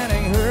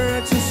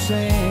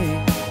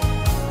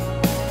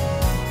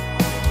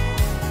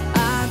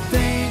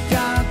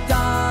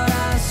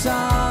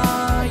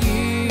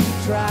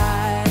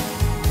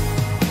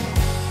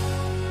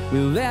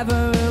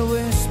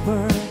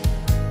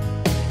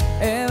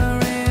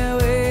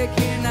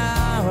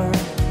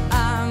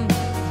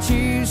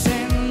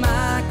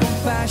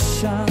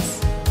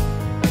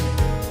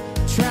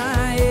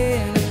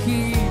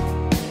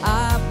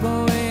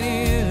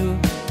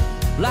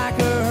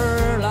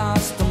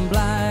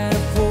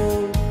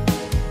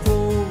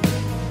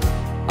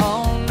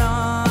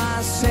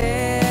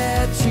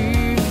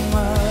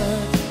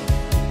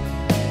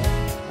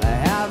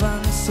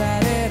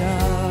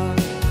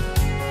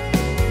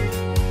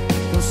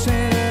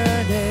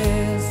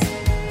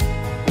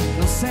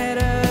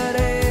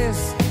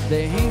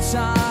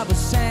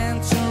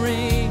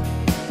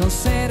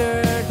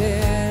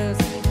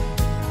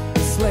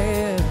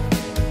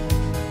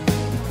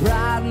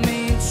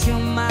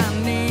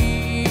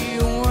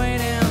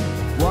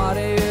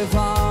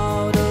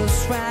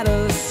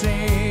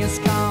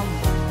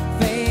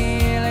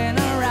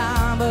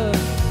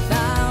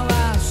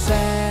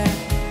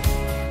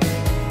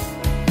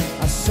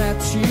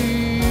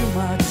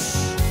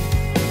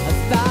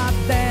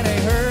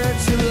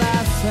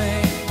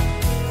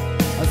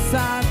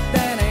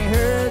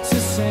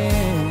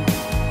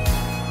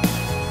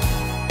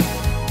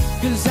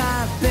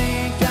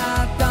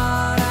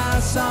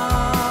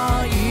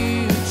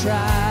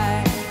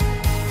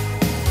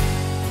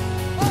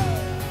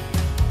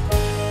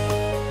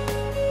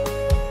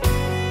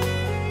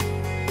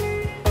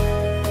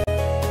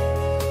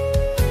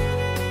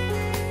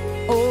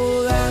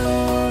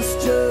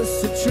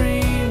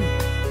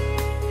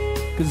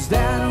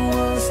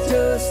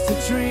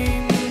just a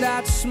dream.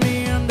 That's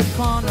me in the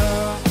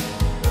corner.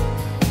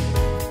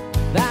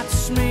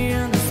 That's me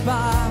in the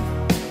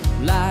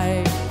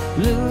spotlight,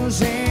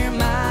 losing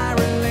my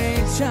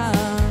religion,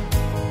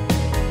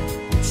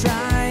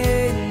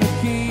 trying to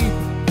keep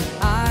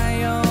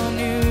eye on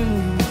you,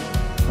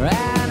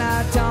 and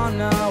I don't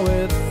know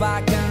if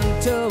I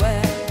can do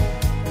it.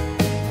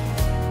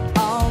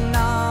 Oh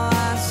no,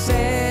 I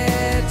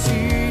said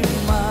too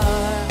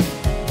much.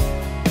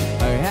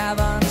 I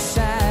haven't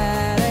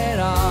said it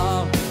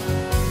all,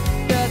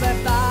 'cause I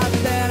thought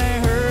that I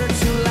heard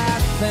you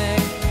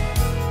laughing,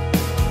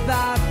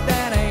 thought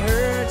that I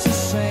heard you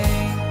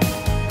sing,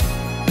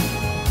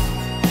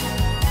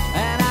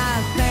 and I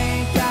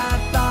think I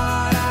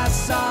thought I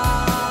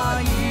saw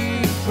you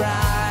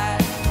cry.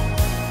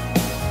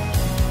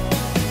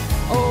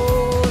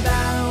 Oh,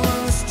 that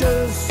was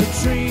just a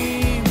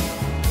dream.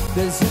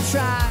 'Cause you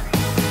try,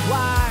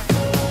 why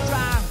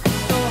try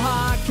so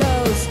hard?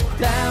 'Cause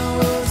that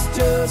was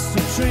just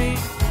a dream,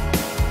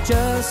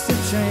 just a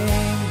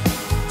dream,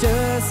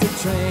 just a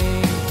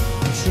dream,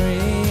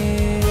 dream.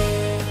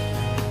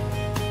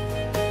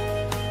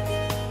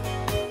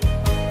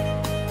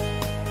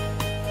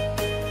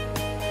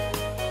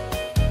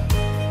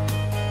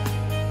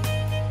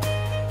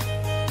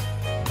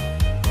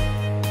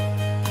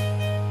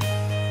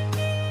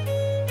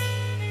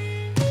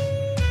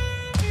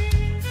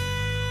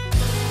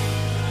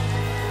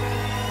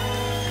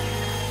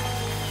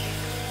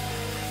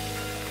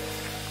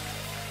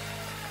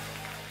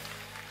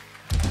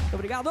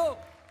 Obrigado.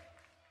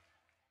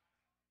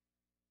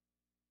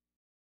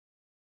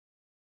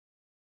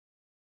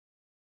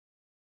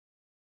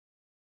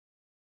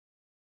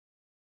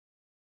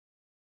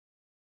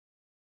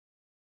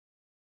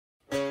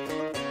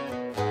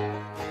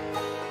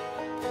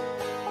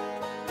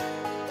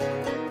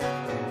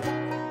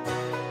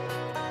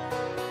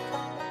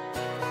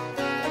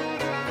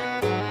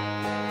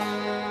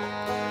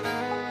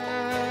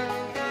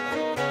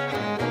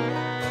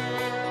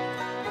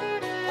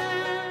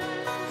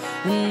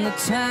 In the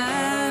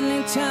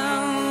tiny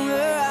town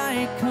where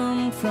I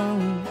come from,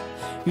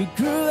 you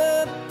grew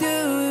up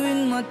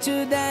doing what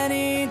your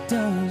daddy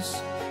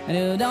does, and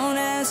you don't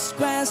ask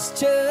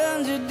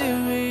questions, you do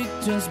it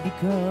just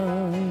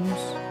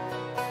because.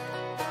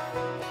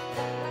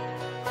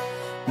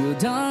 You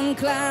don't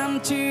climb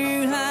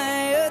too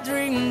high or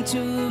drink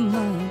too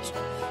much,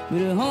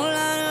 with a whole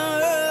lot of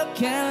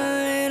work and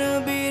a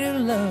little bit of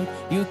luck,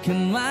 you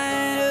can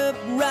wind up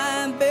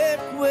right back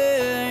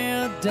where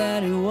your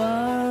daddy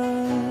was.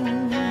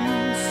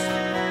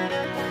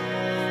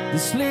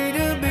 This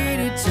little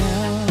bitty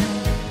town,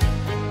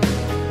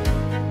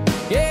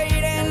 yeah,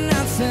 it ain't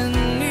nothing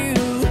new.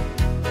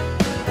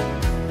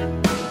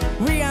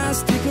 We gotta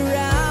stick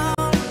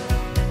around,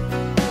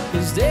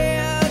 'cause they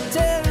are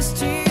just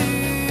too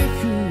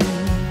cool.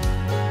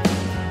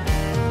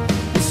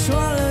 You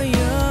swallow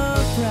your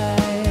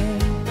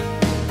pride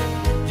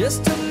just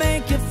to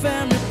make your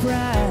family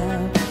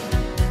proud.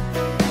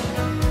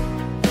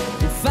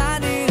 You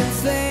find it a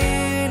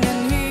thing,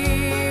 and he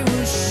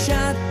was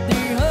shot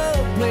the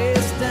whole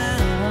place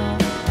down.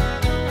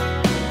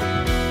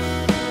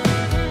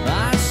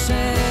 I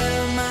set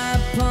my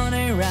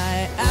pony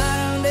right out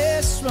of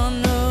this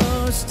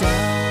one-nose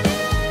town.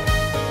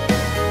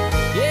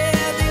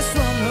 Yeah, this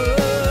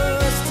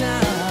one-nose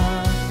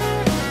town.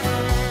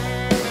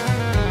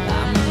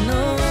 I'm an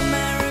old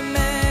married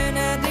man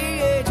at the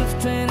age of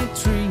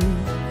 23.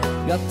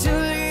 Got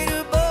 2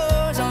 little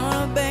boys on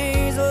a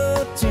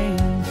baseball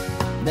team.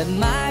 That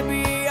might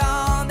be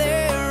all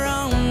their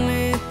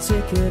only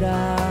ticket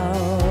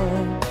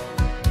out.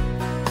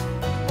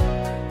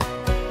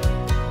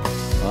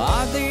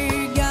 All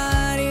they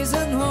got is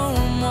at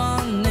home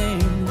one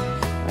name,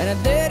 and I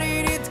did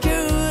it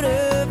could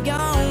have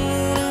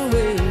gone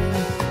away,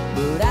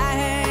 but I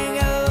hang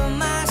up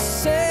my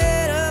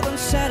setup and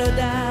settle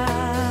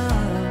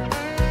down.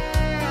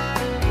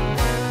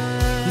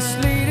 This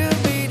little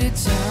bitty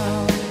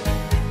town,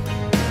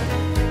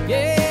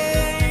 yeah,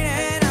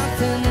 ain't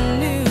nothing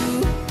new.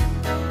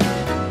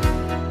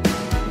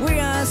 We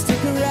gotta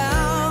stick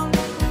around.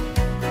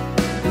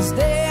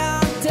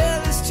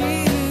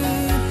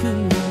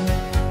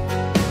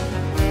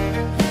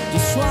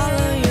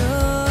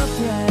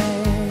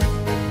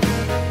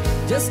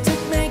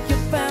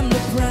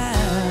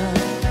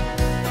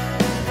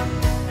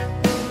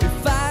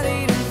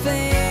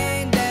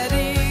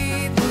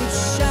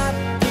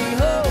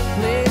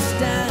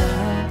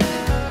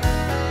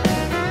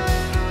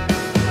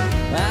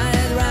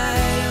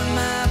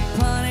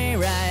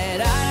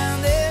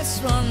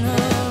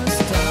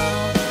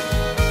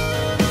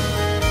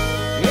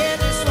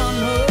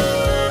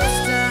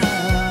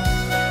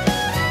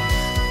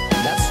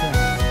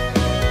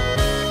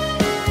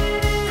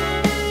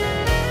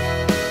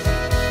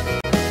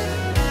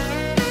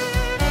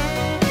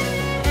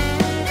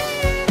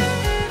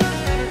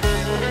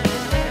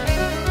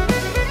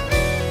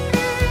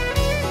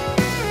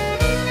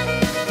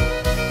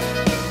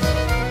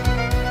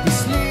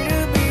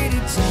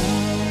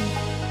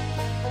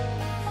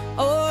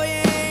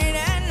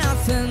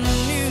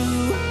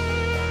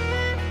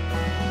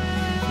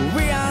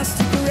 we all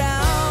stick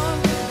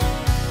around,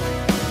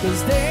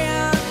 'cause they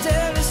are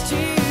jealous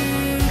too.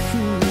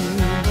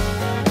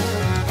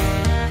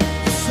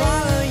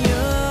 Swallow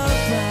your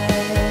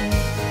pride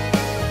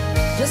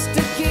just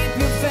to keep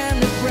your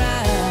family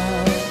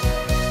proud.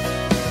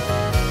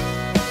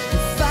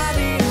 If I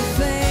didn't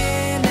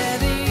think that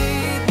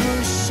it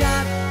would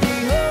shut the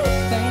whole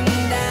thing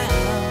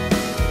down,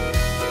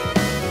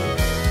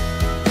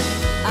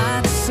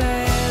 I'd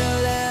settle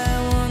that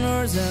one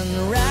horse and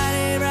ride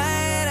it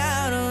right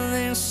out of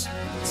this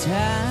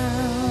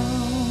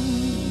town,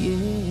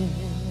 yeah.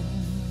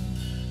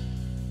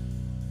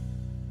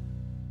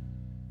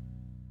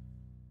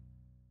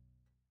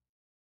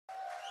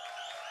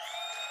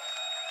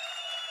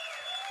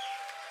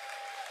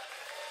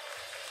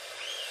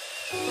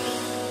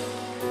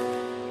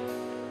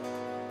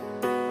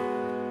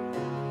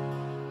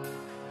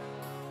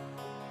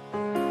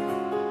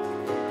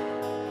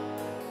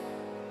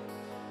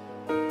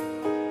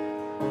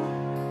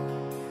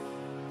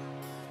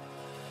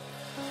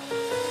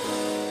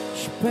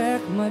 She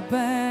packed my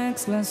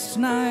bags last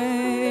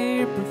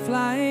night for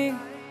flight.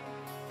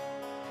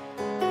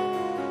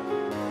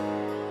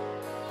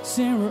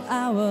 0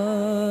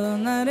 hour,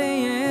 9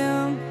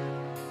 a.m.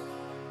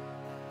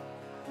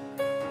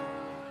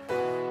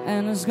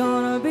 And it's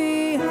gonna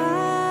be high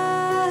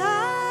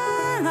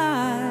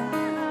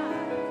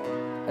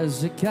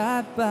as a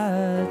cat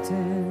by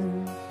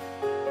 10.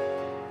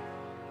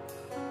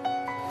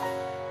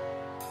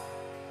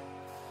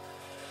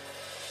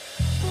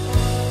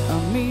 I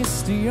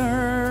miss the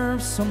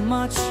earth so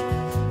much,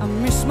 I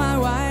miss my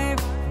wife.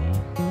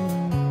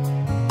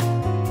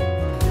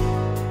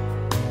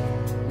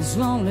 It's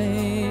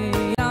lonely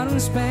out in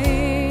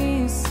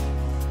space,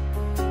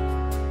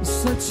 it's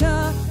such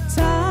a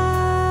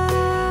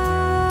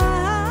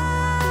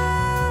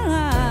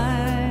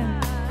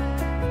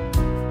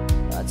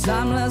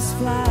timeless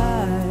flight.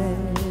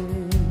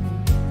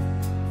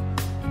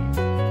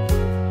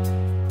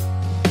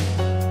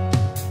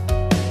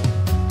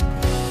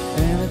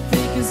 And I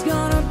think it's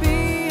gonna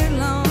be a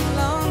long,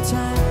 long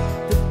time.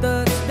 The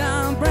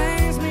touchdown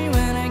brings me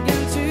when I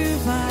get to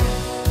fly.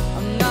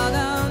 I'm not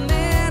a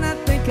man, I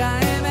think I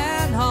am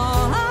at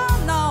home. Oh,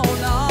 no,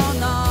 no,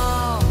 no,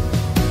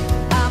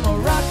 I'm a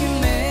rocking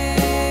man,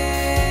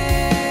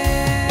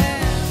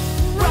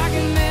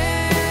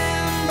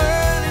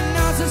 burning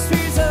out the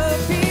streets of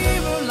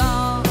people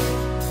long.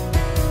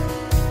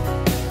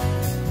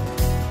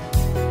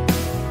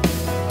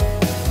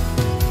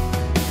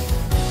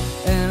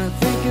 And I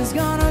think it's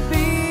gonna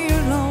be a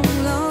long,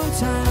 long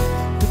time.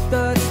 The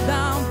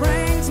touchdown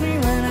brings me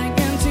when I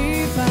get to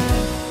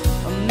find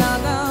I'm not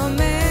a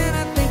man, I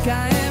think I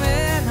am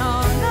at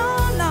home. No,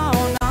 no,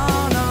 no,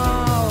 no,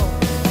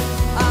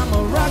 I'm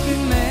a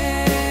rocking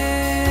man,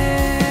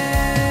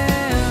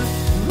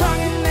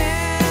 burning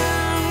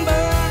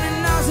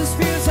out the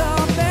streets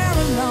of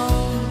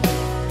Babylon.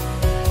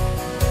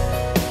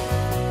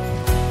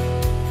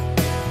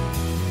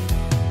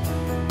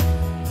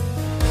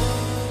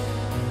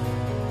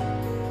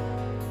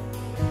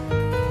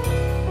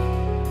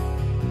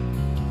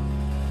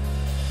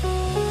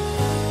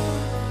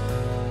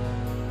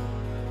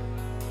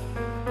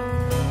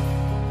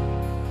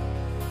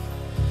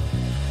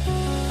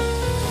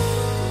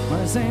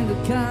 Mars ain't the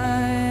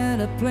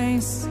kind of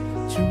place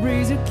to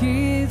raise your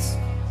kids.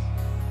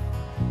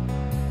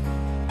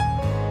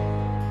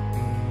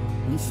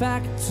 In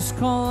fact, it's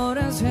cold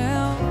as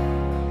hell.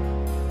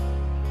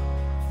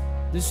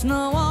 There's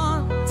no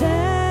one there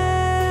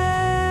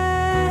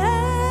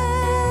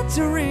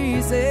to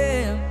raise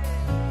him.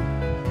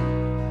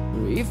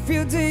 If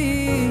you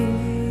did,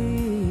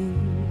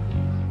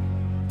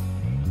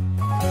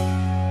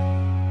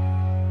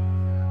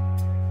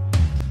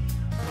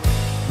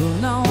 well,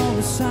 now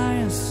the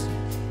science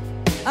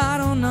I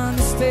don't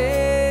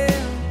understand.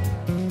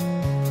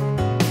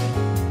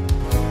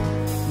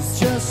 It's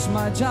just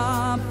my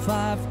job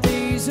 5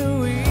 days a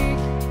week.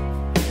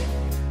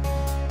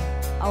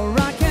 I'll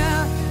rock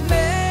a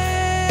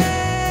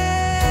man,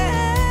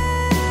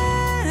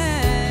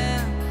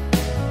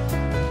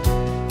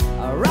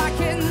 a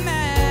rockin'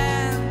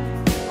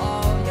 man,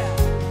 oh yeah.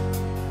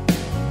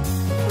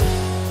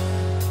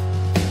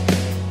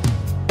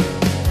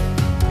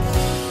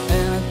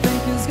 And I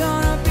think it's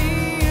gonna be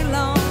a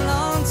long,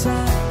 long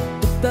time.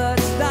 The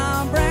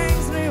touchdown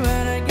brings me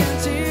when I get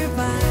to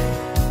find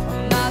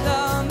I'm not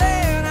the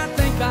man, I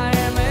think I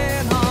am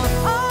at home.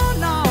 Oh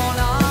no,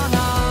 no,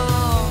 no,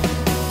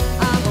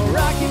 I'm a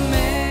rocking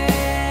man,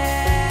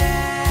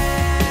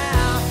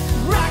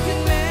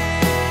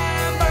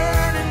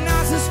 burning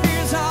out the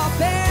spears all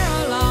day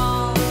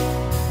long.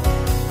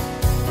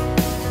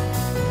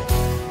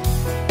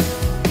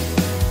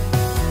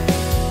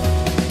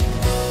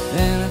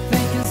 And I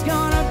think it's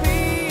gonna be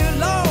a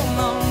long,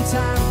 long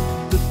time.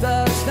 The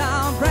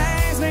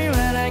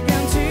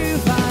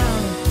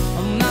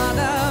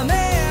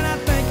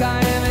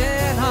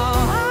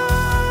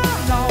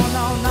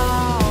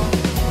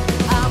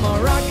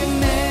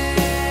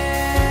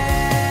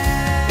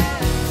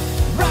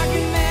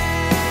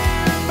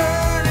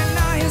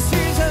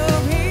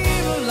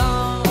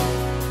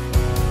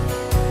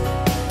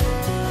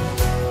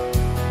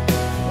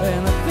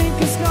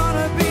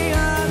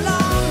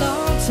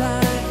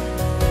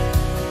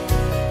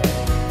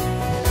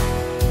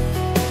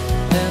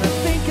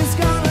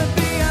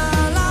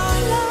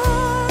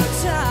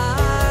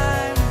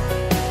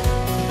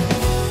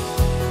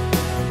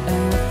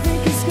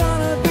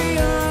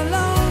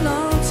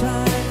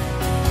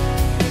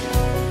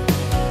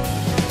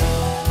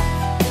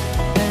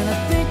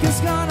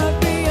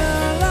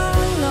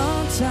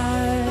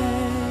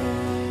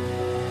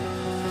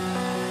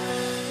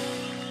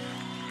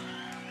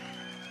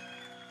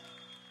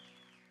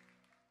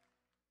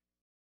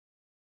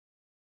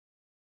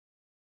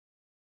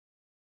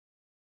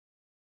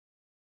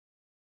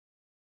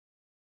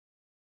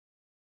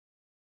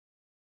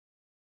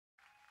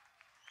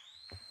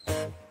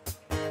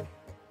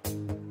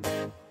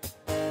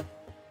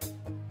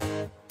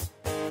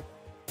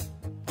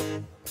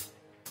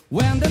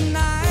When the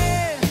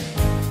night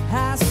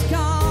has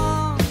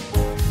come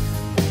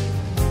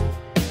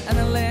and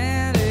the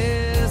land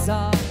is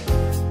up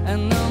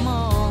and no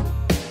more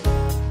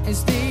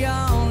is the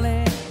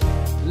only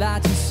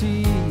light you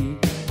see.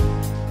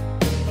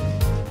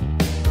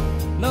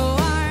 No,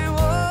 I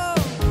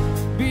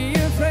won't be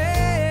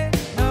afraid.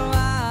 No,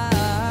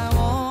 I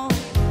won't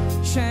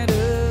shed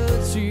a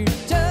tear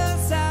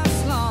just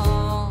as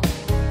long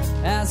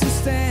as you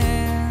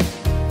stand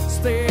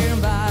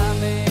by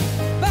me.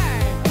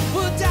 Bang!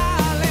 Well,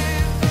 darling,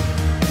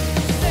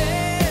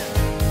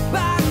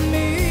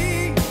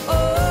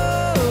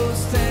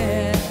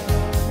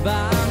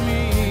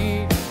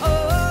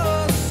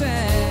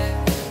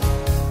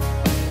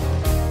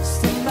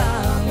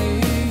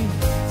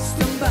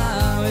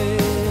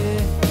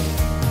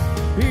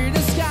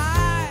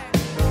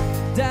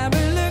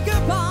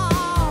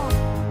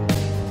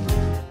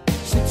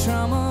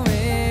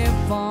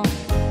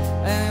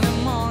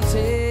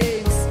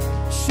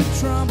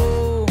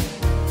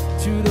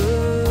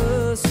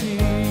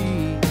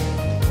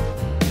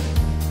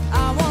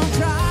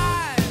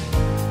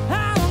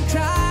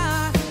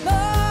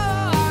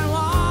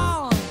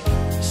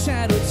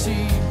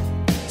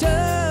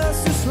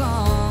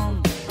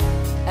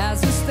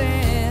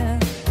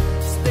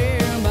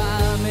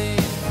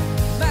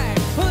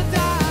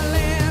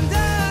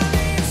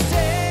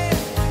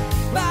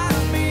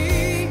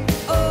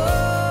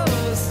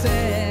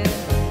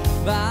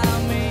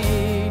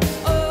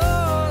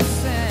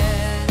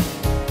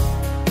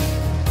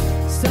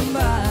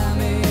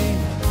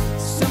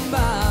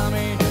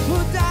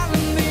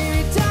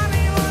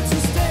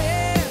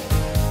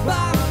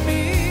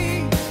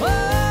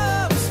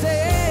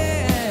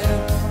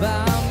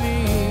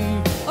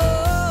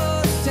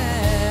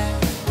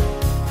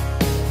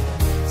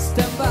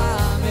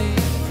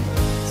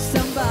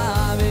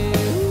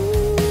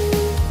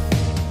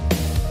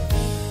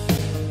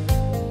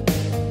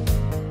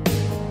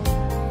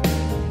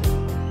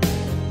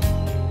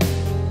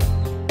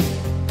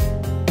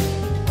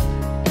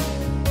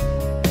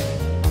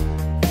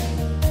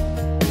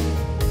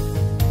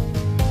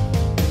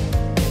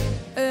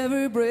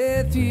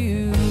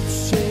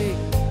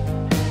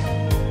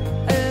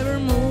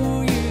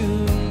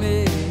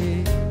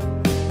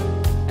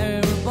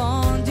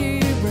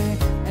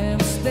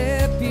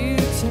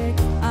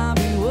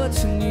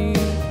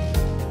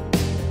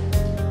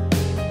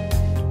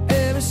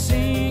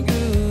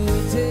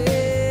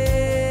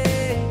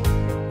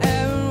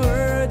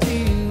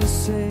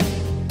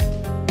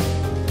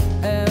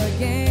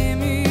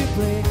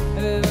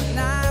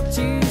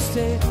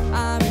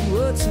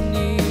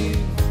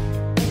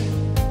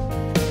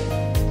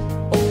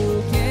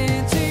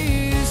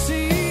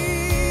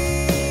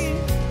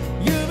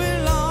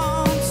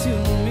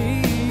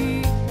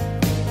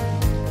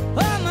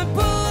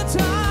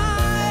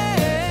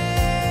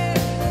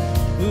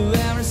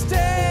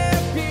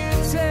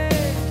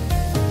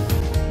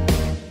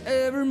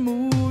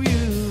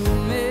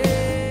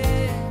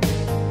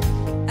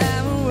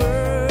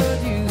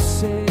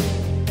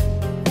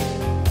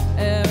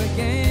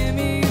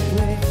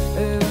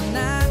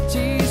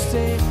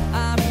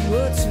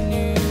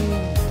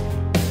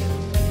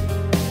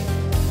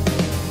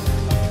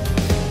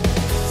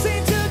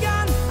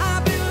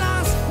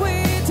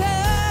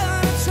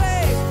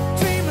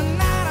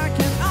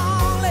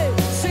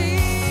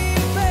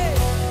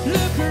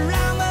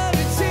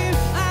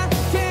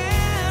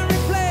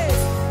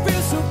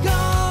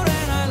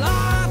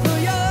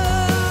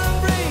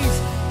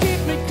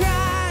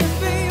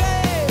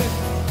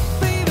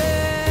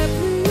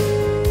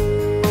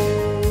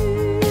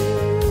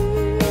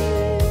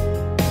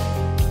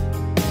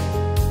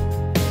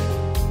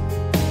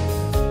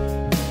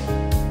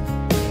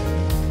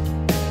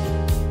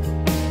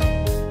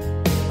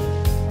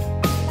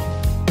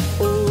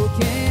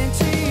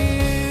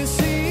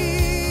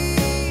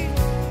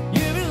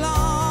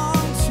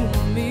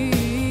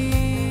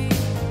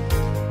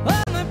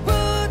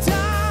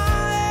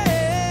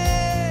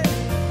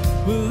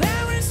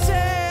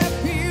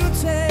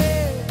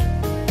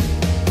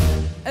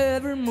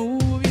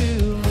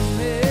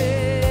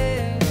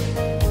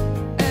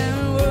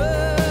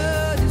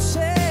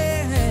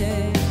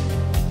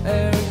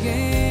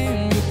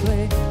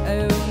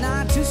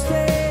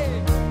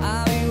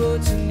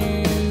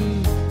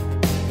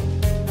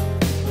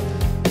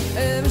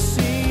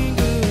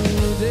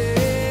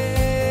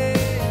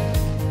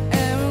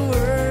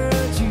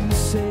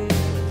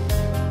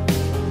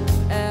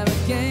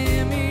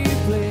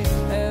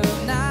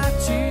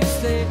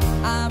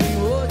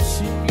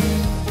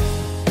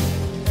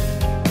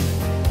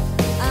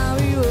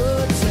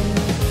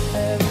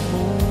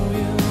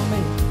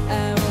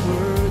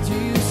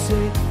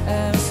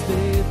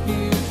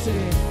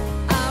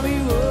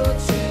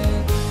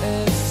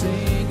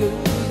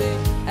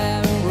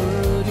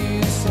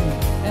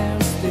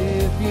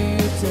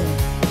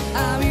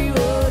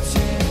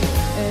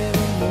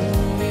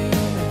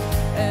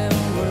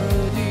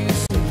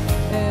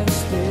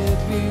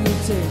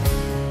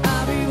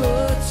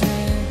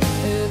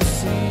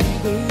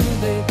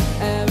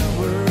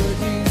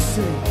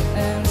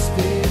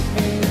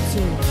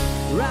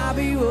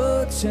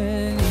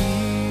 missing you.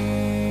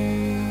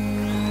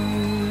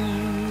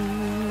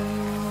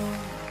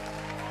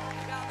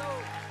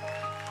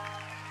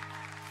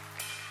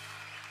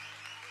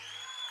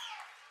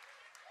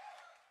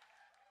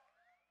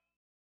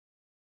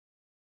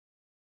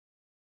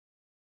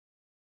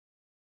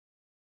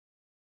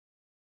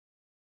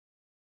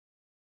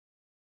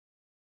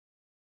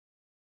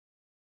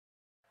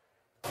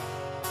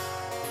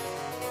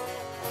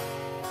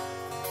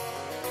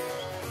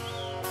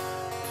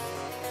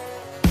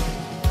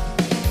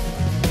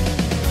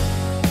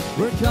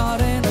 We're caught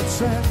in a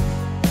trap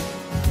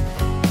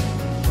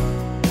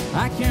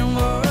I can't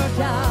work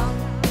out,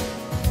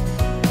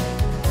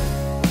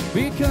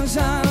 because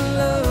I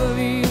love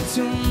you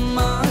too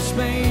much,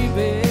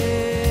 baby.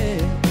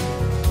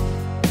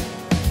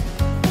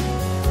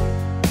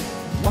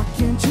 Why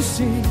can't you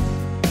see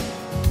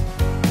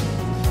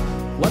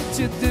what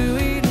you're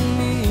doing to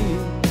me?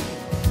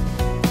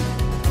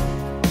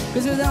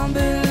 'Cause you don't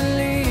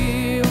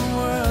believe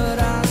what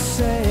I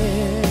say.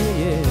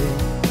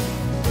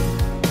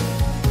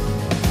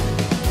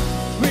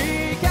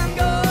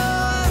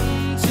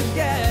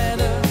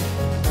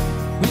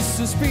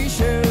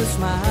 Suspicious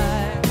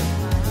mind,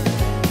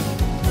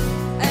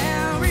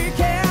 and we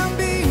can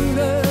be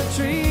the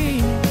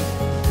tree.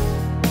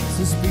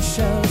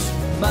 Suspicious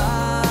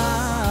mind.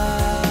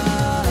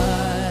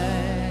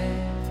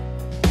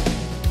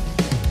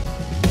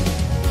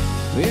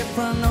 If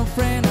I know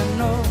friend I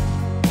know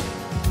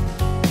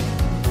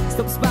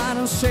stops by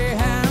to say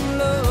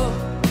hello,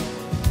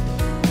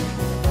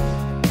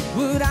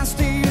 would I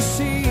still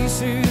see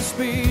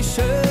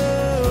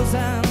suspicious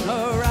and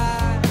alright?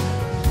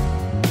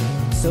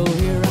 So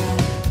here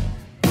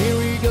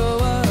we go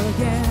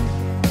again,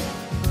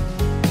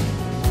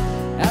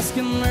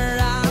 asking where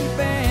I've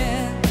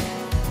been.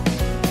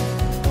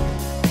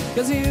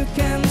 'Cause you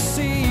can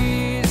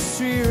see it's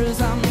tears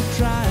I'm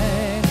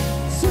crying,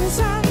 since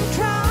I'm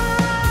crying.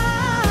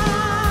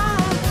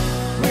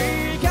 We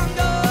can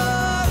go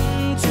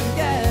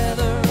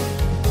together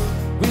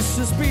with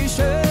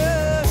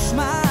suspicious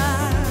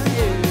mind,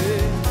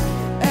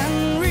 yeah. And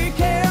we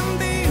can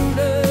build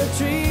a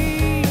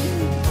tree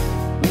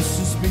with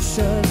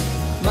suspicious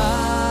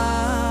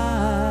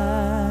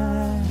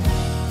mind.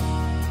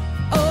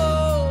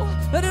 Oh,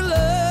 let the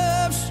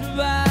love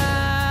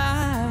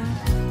survive.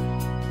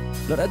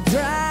 But I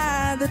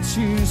dry the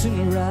tears in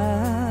your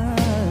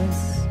eyes.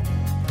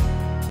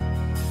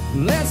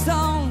 Let's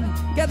don't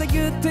get the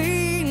good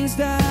things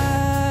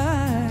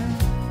done.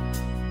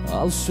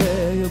 I'll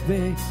share your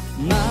big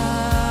mind.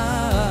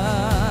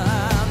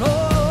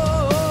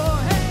 Oh,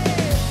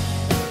 hey,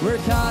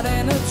 we're caught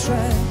in a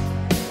trap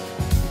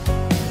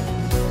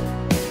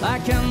I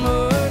can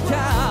work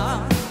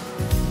out,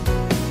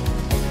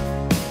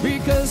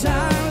 because I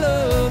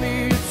love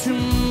you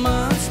too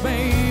much,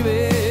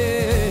 baby.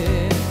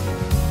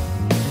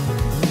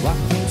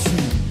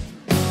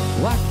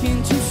 Why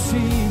can't you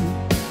see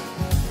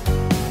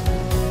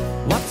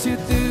what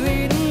you're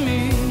doing to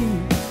me?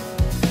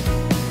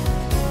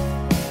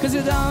 'Cause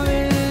you don't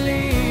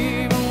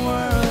believe in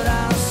what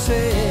I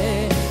say.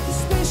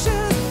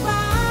 Suspicious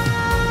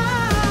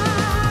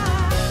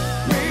mind.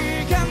 We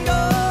can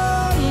go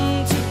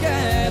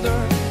together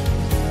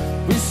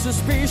with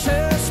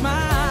suspicious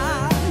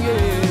mind,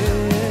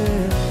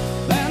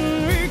 yeah. And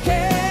we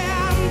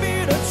can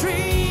build a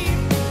tree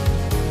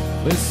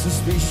with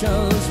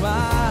suspicious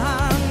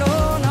mind. No,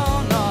 no,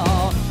 no.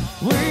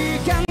 We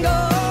can go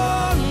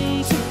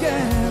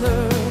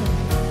together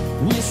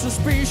with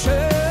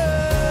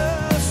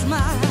suspicious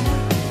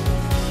mind,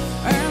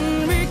 and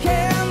we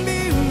can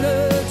build a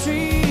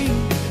tree,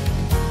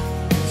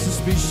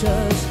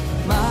 suspicious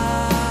mind.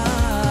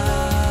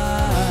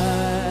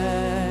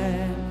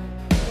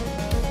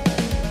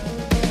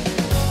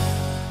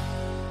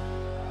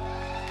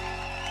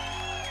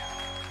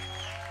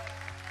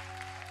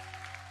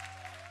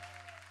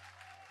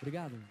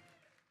 Obrigado.